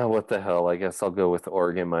yeah, what the hell? I guess I'll go with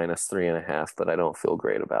Oregon minus 3.5, but I don't feel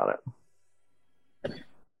great about it.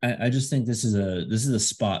 I just think this is a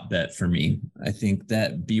spot bet for me. I think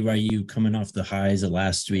that BYU coming off the highs of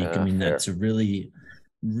last week, I mean, fair. that's a really,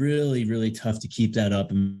 really, really tough to keep that up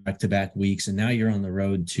in back-to-back weeks. And now you're on the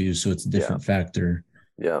road too, so it's a different factor.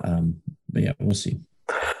 Yeah. But yeah, we'll see.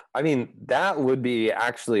 I mean, that would be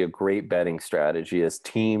actually a great betting strategy as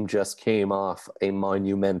team just came off a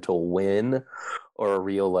monumental win or a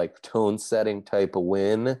real like tone-setting type of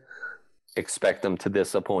win. Expect them to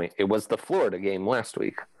disappoint. It was the Florida game last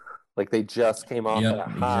week. Like they just came off that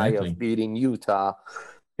high of beating Utah.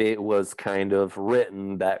 It was kind of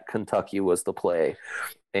written that Kentucky was the play.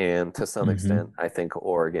 And to some extent, I think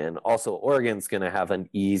Oregon. Also, Oregon's going to have an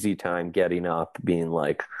easy time getting up, being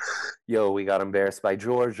like, yo, we got embarrassed by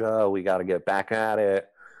Georgia. We got to get back at it.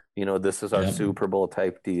 You know, this is our Super Bowl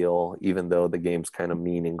type deal, even though the game's kind of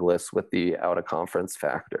meaningless with the out-of-conference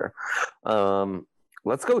factor.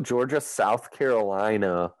 Let's go Georgia, South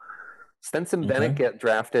Carolina. Stetson Bennett get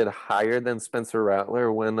drafted higher than Spencer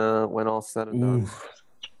Rattler when all said and done.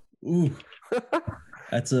 Ooh.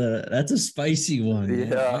 That's a spicy one.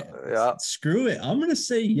 Yeah. Screw it. I'm gonna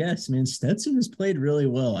say yes, man. Stetson has played really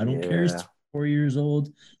well. I don't care. He's 4 years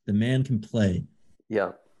old. The man can play.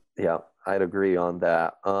 Yeah. I'd agree on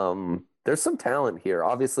that. There's some talent here.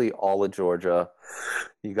 Obviously, all of Georgia,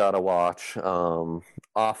 you got to watch.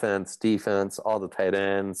 Offense, defense, all the tight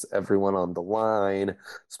ends, everyone on the line,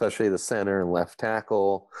 especially the center and left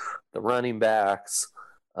tackle, the running backs.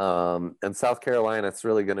 And South Carolina, it's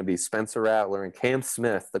really going to be Spencer Rattler and Cam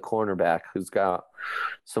Smith, the cornerback, who's got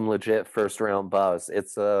some legit first-round buzz.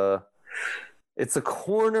 It's a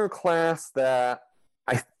corner class that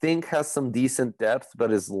I think has some decent depth,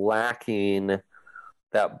 but is lacking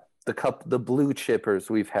that the blue chippers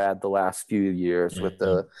we've had the last few years with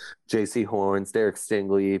the J.C. Horns, Derek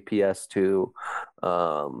Stingley, PS2.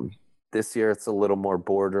 This year it's a little more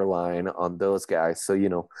borderline on those guys. So, you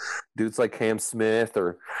know, dudes like Cam Smith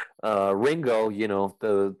or Ringo, you know,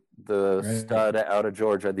 the stud out of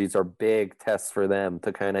Georgia, these are big tests for them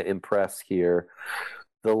to kind of impress here.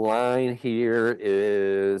 The line here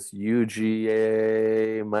is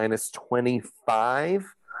UGA minus 25.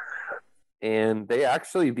 And they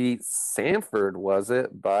actually beat Samford, was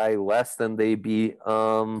it, by less than they beat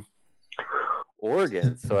Oregon.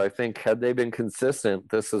 So I think had they been consistent,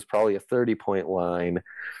 this is probably a 30-point line.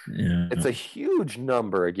 Yeah. It's a huge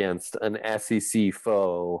number against an SEC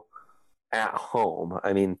foe at home.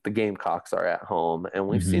 I mean, the Gamecocks are at home, and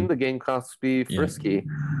we've seen the Gamecocks be frisky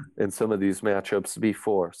in some of these matchups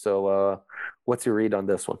before. So what's your read on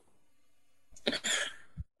this one?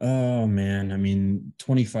 Oh, man. I mean,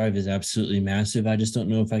 25 is absolutely massive. I just don't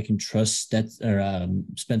know if I can trust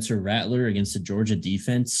Spencer Rattler against the Georgia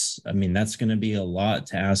defense. I mean, that's going to be a lot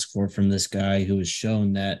to ask for from this guy who has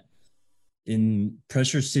shown that in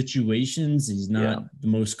pressure situations, he's not the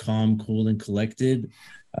most calm, cool, and collected.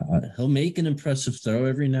 He'll make an impressive throw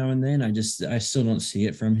every now and then. I still don't see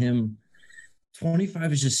it from him.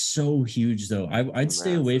 25 is just so huge, though. I'd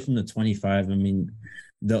stay away from the 25. I mean,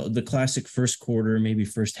 the classic first quarter, maybe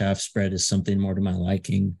first half spread is something more to my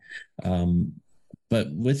liking.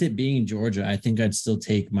 But with it being Georgia, I think I'd still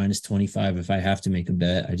take minus 25 if I have to make a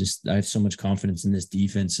bet. I have so much confidence in this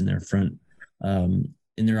defense and their front, in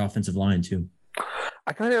their offensive line too.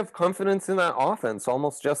 I kind of have confidence in that offense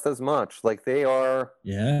almost just as much. Like they are.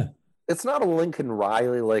 Yeah. It's not a Lincoln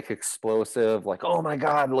Riley like explosive, like, oh my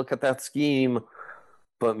God, look at that scheme.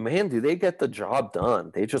 But man, do they get the job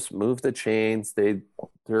done? They just move the chains.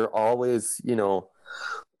 They're always, you know,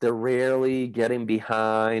 they're rarely getting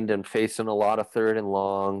behind and facing a lot of third and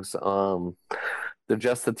longs. They're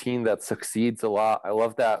just a team that succeeds a lot. I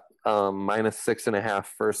love that minus 6.5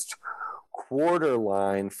 first quarter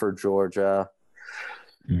line for Georgia.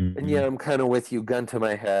 And yeah, I'm kind of with you. Gun to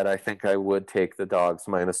my head, I think I would take the dogs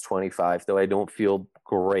 -25, though I don't feel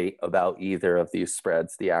great about either of these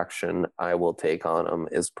spreads. The action I will take on them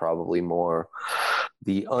is probably more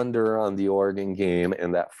the under on the Oregon game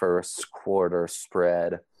and that first quarter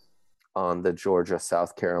spread on the Georgia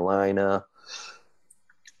South Carolina.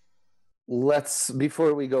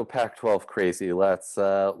 Before we go Pac-12 crazy, let's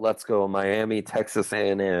go Miami, Texas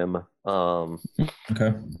A&M.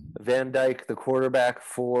 Okay. Van Dyke, the quarterback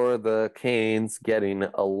for the Canes, getting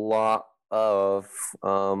a lot of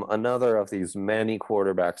another of these many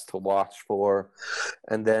quarterbacks to watch for.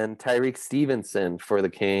 And then Tyreek Stevenson for the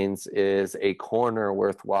Canes is a corner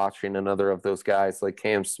worth watching, another of those guys like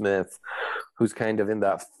Cam Smith, who's kind of in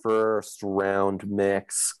that first round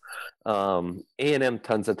mix. A&M,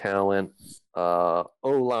 tons of talent.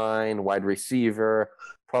 O-line, wide receiver.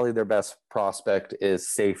 Probably their best prospect is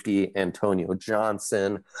safety Antonio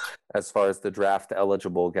Johnson as far as the draft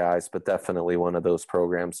eligible guys, but definitely one of those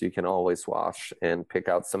programs you can always watch and pick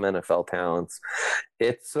out some NFL talents.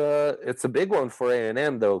 It's a big one for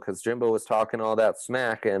A&M though, because Jimbo was talking all that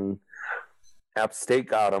smack and App State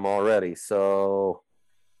got him already. So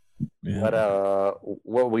yeah. What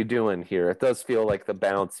are we doing here? It does feel like the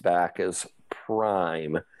bounce back is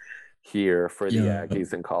prime here for the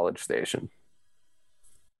Aggies in College Station.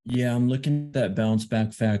 Yeah, I'm looking at that bounce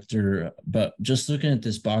back factor, but just looking at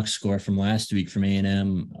this box score from last week from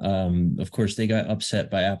A&M, of course, they got upset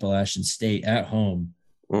by Appalachian State at home,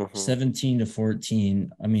 17-14.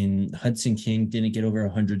 I mean, Hudson King didn't get over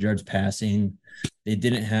 100 yards passing. They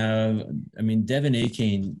didn't have – I mean, Devin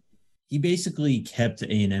Akane, he basically kept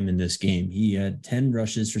A&M in this game. He had 10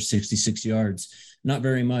 rushes for 66 yards, not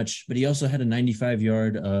very much, but he also had a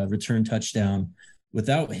 95-yard return touchdown.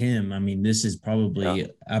 Without him, I mean, this is probably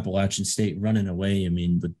Appalachian State running away, I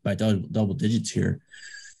mean, by double digits here.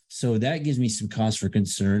 So that gives me some cause for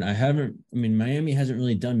concern. Miami hasn't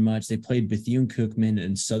really done much. They played Bethune-Cookman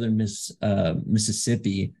and Southern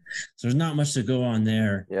Mississippi. So there's not much to go on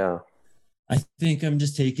there. Yeah. I think I'm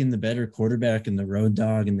just taking the better quarterback and the road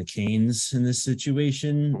dog and the Canes in this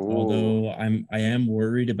situation. Ooh. Although I am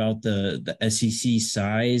worried about the SEC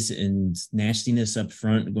size and nastiness up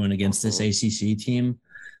front going against this ACC team.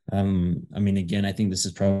 Again, I think this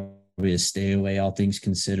is probably a stay away, all things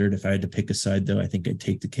considered. If I had to pick a side, though, I think I'd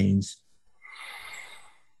take the Canes.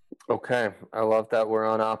 Okay, I love that we're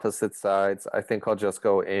on opposite sides. I think I'll just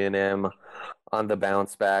go A&M on the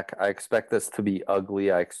bounce back. I expect this to be ugly.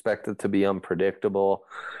 I expect it to be unpredictable.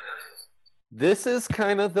 This is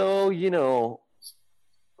kind of, though,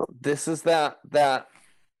 this is that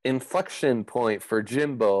inflection point for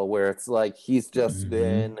Jimbo where it's like he's just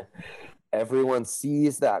been – everyone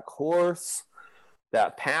sees that course,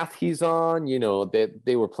 that path he's on.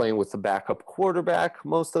 They were playing with the backup quarterback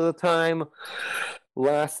most of the time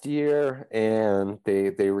last year, and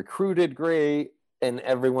they recruited great, and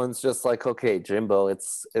everyone's just like, okay, Jimbo,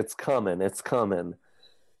 it's coming.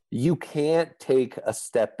 You can't take a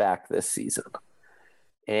step back this season,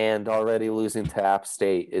 and already losing to App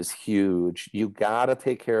State is huge. You gotta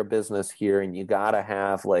take care of business here, and you gotta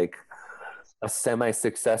have like a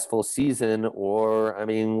semi-successful season, or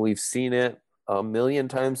we've seen it a million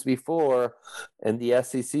times before, and the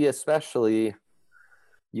SEC especially.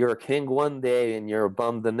 You're a king one day and you're a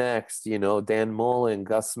bum the next. Dan Mullen,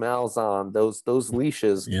 Gus Malzahn, those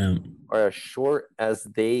leashes are as short as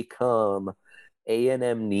they come.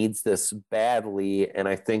 A&M needs this badly, and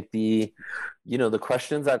I think the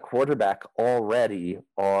questions at quarterback already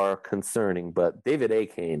are concerning. But David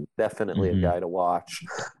Akane, definitely a guy to watch.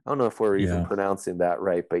 I don't know if we're even pronouncing that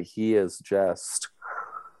right, but he is just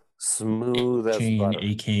smooth as butter.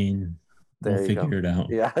 Akane. We'll figure it out.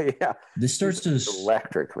 Yeah. This starts to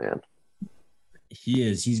electric, man. He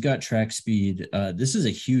is. He's got track speed. This is a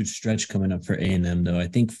huge stretch coming up for A&M, though. I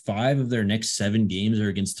think 5 of their next 7 games are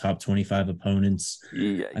against top 25 opponents.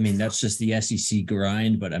 Yikes. That's just the SEC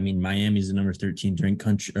grind. But Miami's the number 13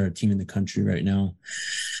 team in the country right now.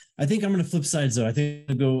 I think I'm going to flip sides, though. I think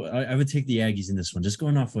I would take the Aggies in this one. Just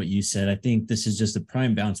going off what you said, I think this is just a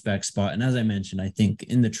prime bounce back spot. And as I mentioned, I think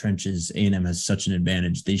in the trenches, A&M has such an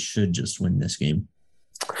advantage. They should just win this game.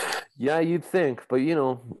 Yeah, you'd think, but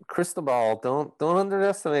Cristobal, don't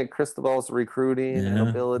underestimate Cristobal's recruiting and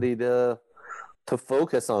ability to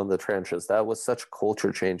focus on the trenches. That was such a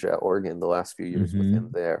culture change at Oregon the last few years with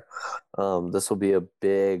him there. This will be a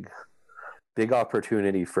big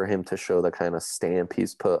opportunity for him to show the kind of stamp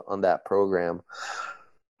he's put on that program.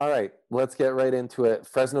 All right, let's get right into it.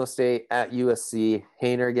 Fresno State at USC,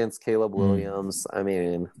 Haener against Caleb Williams.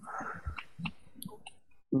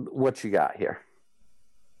 What you got here?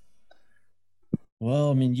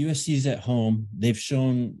 Well, I mean, USC's at home. They've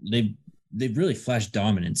really flashed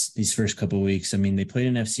dominance these first couple of weeks. I mean, they played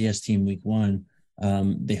an FCS team week 1.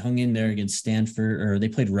 They hung in there against Stanford, or they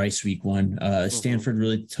played Rice week 1. Stanford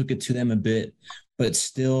really took it to them a bit, but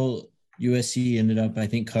still USC ended up, I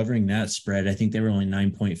think, covering that spread. I think they were only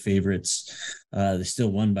 9-point favorites. They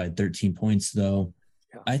still won by 13 points, though.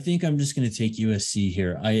 I think I'm just going to take USC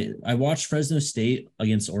here. I watched Fresno State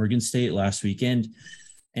against Oregon State last weekend,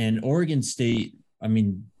 and Oregon State, I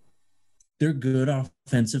mean, they're good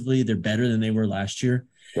offensively. They're better than they were last year.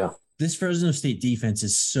 Yeah. This Fresno State defense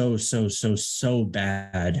is so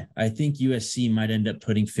bad. I think USC might end up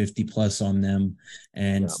putting 50 plus on them.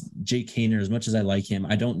 And Jake Haener, as much as I like him,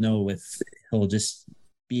 I don't know if he'll just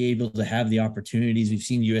be able to have the opportunities. We've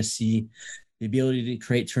seen USC, the ability to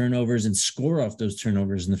create turnovers and score off those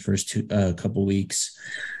turnovers in the first couple weeks.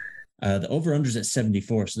 The over-under's at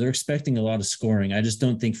 74, so they're expecting a lot of scoring. I just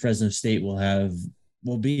don't think Fresno State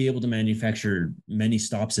will be able to manufacture many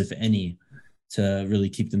stops, if any, to really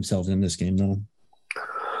keep themselves in this game, though.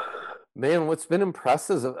 Man, what's been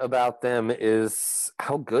impressive about them is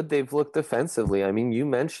how good they've looked defensively. I mean, you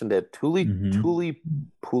mentioned it. Tuli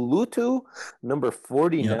Pulutu, number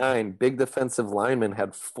 49, big defensive lineman,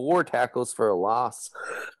 had 4 tackles for a loss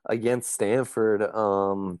against Stanford.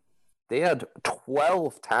 They had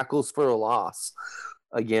 12 tackles for a loss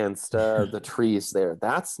against the Trees there.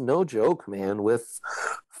 That's no joke, man, with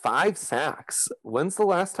 5 sacks. When's the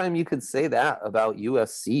last time you could say that about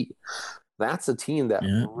USC? That's a team that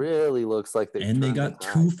really looks like they got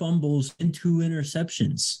 2 fumbles and 2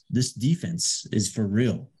 interceptions. This defense is for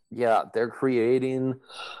real. Yeah, they're creating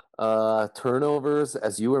turnovers,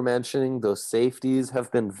 as you were mentioning. Those safeties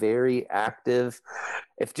have been very active.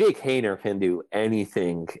 If Jake Haener can do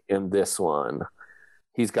anything in this one,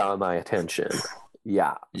 he's got my attention.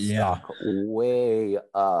 Yeah. Stock way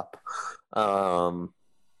up. So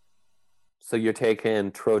you're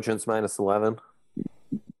taking Trojans minus 11?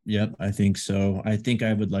 Yep, I think so. I think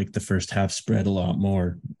I would like the first half spread a lot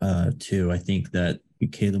more, too. I think that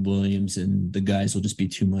Caleb Williams and the guys will just be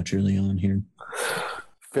too much early on here.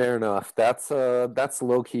 Fair enough. That's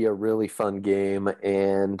low-key a really fun game.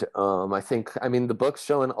 And the book's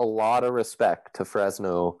showing a lot of respect to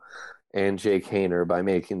Fresno and Jake Haener by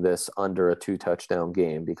making this under a 2-touchdown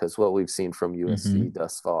game, because what we've seen from USC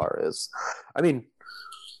thus far is, I mean,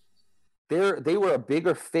 they were a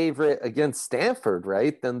bigger favorite against Stanford,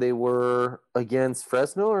 right, than they were against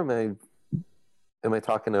Fresno, or am I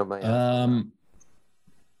talking out my ass?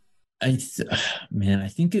 I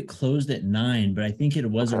think it closed at 9, but I think it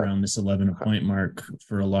was around this 11-point mark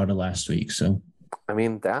for a lot of last week. So, I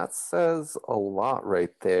mean, that says a lot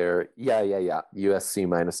right there. Yeah. USC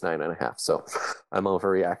minus 9.5. So I'm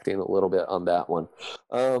overreacting a little bit on that one.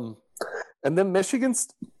 And then Michigan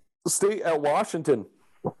State at Washington.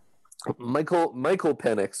 Michael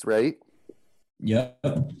Penix, right? Yep.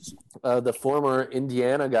 The former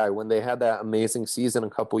Indiana guy when they had that amazing season a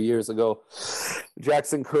couple years ago.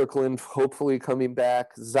 Jackson Kirkland hopefully coming back.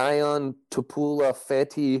 Zion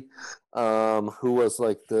Tupula-Feti, who was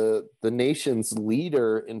like the nation's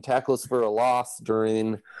leader in tackles for a loss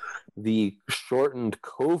during the shortened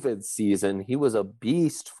COVID season. He was a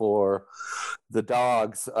beast for the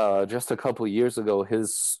Dogs just a couple years ago.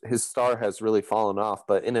 His star has really fallen off,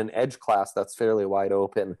 but in an edge class that's fairly wide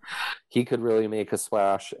open, he could really make a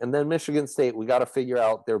splash. And then Michigan State, we got to figure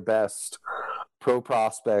out their best pro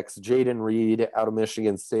prospects. Jaden Reed out of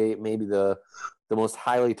Michigan State, maybe the most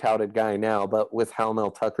highly touted guy now, but with how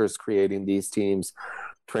Mel Tucker's creating these teams,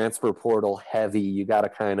 transfer portal heavy, you got to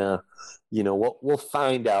kind of, we'll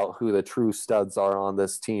find out who the true studs are on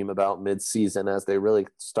this team about mid-season as they really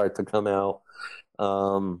start to come out.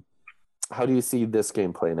 How do you see this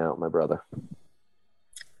game playing out, my brother?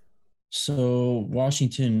 So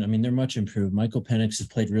Washington, I mean, they're much improved. Michael Penix has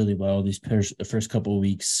played really well these first couple of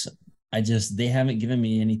weeks. They haven't given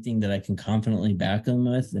me anything that I can confidently back them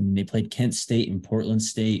with. I mean, they played Kent State and Portland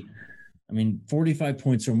State. I mean, 45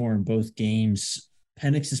 points or more in both games.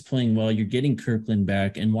 Penix is playing well. You're getting Kirkland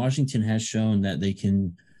back, and Washington has shown that they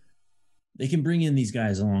can bring in these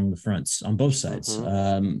guys along the fronts on both sides.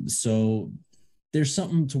 So there's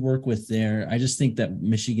something to work with there. I just think that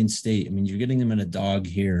Michigan State, I mean, you're getting them in a dog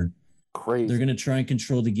here. Crazy. They're going to try and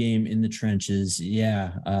control the game in the trenches.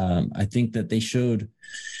 Yeah. I think that they showed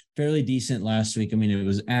fairly decent last week. I mean, it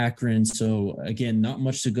was Akron. So again, not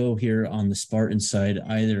much to go here on the Spartan side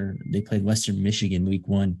either. They played Western Michigan week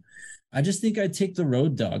 1. I just think I'd take the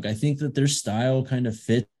road dog. I think that their style kind of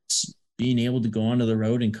fits being able to go onto the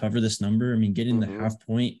road and cover this number. I mean, getting the half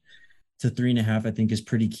point to 3.5, I think is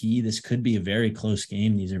pretty key. This could be a very close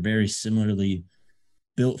game. These are very similarly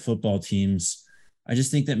built football teams. I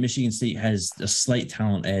just think that Michigan State has a slight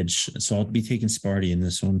talent edge, so I'll be taking Sparty in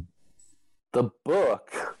this one. The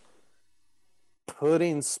book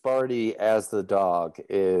putting Sparty as the dog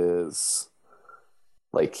is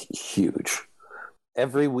like huge.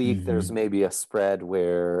 Every week there's maybe a spread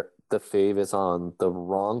where the fave is on the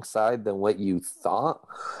wrong side than what you thought.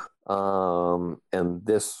 And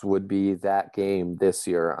this would be that game this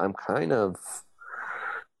year. I'm kind of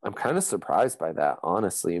surprised by that,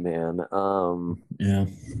 honestly, man. Yeah.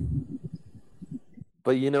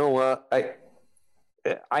 But you know what?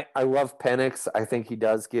 I love Penix. I think he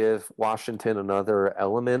does give Washington another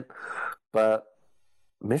element, but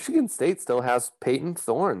Michigan State still has Peyton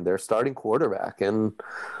Thorne, their starting quarterback, and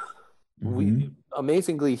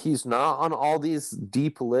amazingly, he's not on all these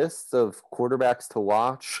deep lists of quarterbacks to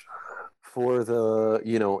watch for the,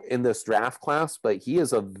 in this draft class, but he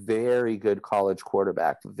is a very good college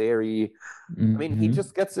quarterback. I mean, he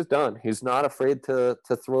just gets it done. He's not afraid to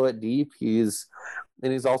throw it deep. He's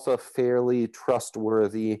also a fairly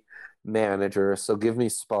trustworthy manager. So give me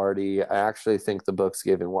Sparty. I actually think the book's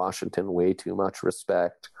giving Washington way too much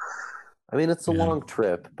respect. I mean, it's a long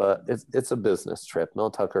trip, but it's a business trip.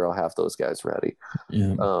 Mel Tucker will have those guys ready.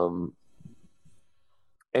 Yeah.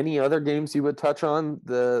 Any other games you would touch on?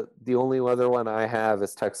 The only other one I have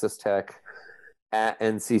is Texas Tech at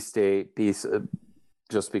NC State,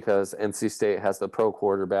 just because NC State has the pro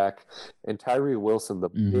quarterback, and Tyree Wilson, the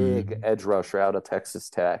big edge rusher out of Texas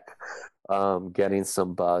Tech, getting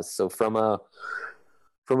some buzz. So from a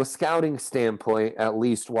scouting standpoint, at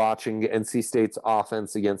least watching NC State's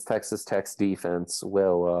offense against Texas Tech's defense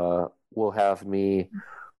will have me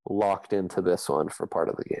locked into this one for part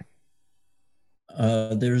of the game.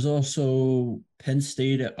 There's also Penn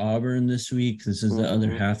State at Auburn this week. This is the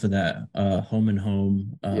other half of that home and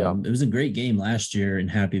home. It was a great game last year in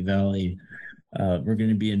Happy Valley. We're going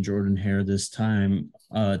to be in Jordan-Hare this time.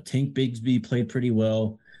 Tank Bigsby played pretty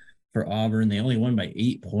well for Auburn. They only won by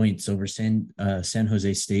 8 points over San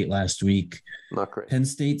Jose State last week. Not great. Penn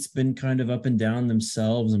State's been kind of up and down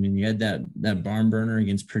themselves. I mean, you had that barn burner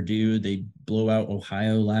against Purdue. They blow out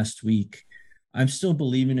Ohio last week. I'm still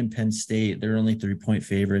believing in Penn State. They're only 3-point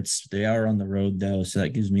favorites. They are on the road, though, so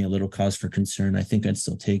that gives me a little cause for concern. I think I'd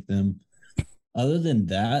still take them. Other than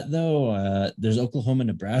that, though, there's Oklahoma,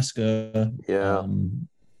 Nebraska. Yeah.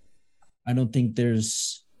 I don't think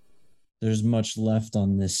there's much left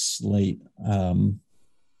on this slate.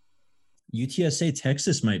 UTSA,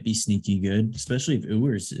 Texas might be sneaky good, especially if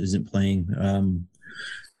Ewers isn't playing.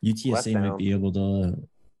 UTSA might be able to,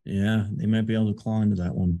 they might be able to claw into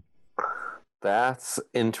that one. That's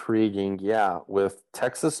intriguing. Yeah, with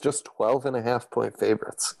Texas just 12.5-point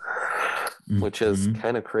favorites, which is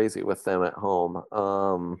kind of crazy with them at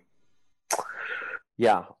home.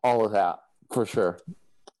 Yeah, all of that for sure.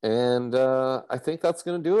 And I think that's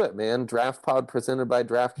going to do it, man. Draft Pod presented by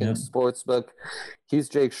DraftKings Sportsbook. He's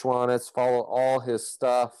Jake Schwanitz. Follow all his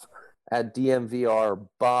stuff at DMVR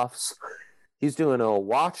Buffs. He's doing a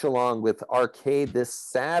watch along with Arcade this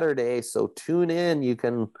Saturday, so tune in. You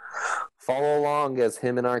can follow along as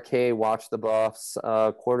him and Arcade watch the Buffs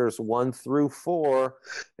quarters 1 through 4,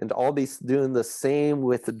 and I'll be doing the same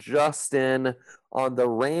with Justin on the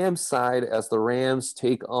Rams side as the Rams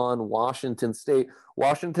take on Washington State.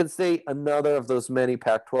 Washington State, another of those many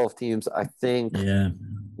Pac-12 teams, I think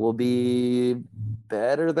will be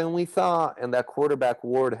better than we thought, and that quarterback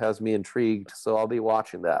Ward has me intrigued, so I'll be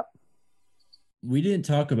watching that. We didn't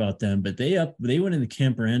talk about them, but they went into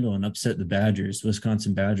Camp Randall and upset the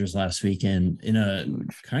Wisconsin Badgers last weekend in a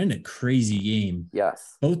kind of crazy game.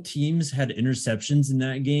 Yes. Both teams had interceptions in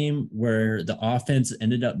that game where the offense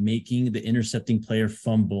ended up making the intercepting player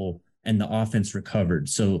fumble and the offense recovered.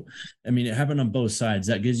 So, I mean, it happened on both sides.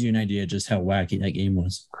 That gives you an idea just how wacky that game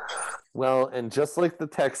was. Well, and just like the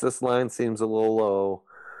Texas line seems a little low,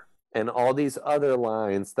 and all these other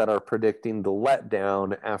lines that are predicting the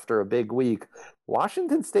letdown after a big week,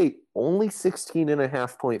 Washington State only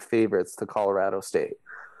 16.5-point favorites to Colorado State,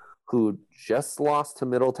 who just lost to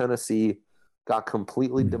Middle Tennessee, got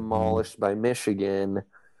completely demolished by Michigan.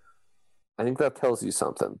 I think that tells you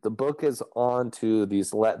something. The book is on to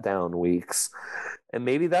these letdown weeks, and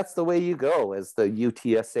maybe that's the way you go as the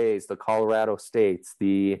UTSAs, the Colorado States,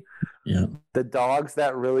 the dogs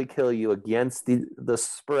that really kill you against the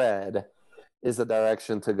spread is the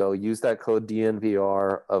direction to go. Use that code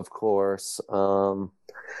DNVR, of course. And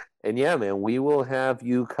yeah, man, we will have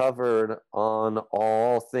you covered on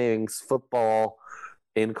all things football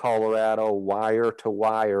in Colorado, wire to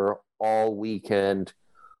wire, all weekend.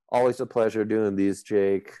 Always a pleasure doing these,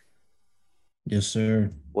 Jake. Yes,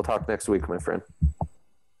 sir. We'll talk next week, my friend.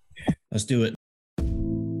 Let's do it.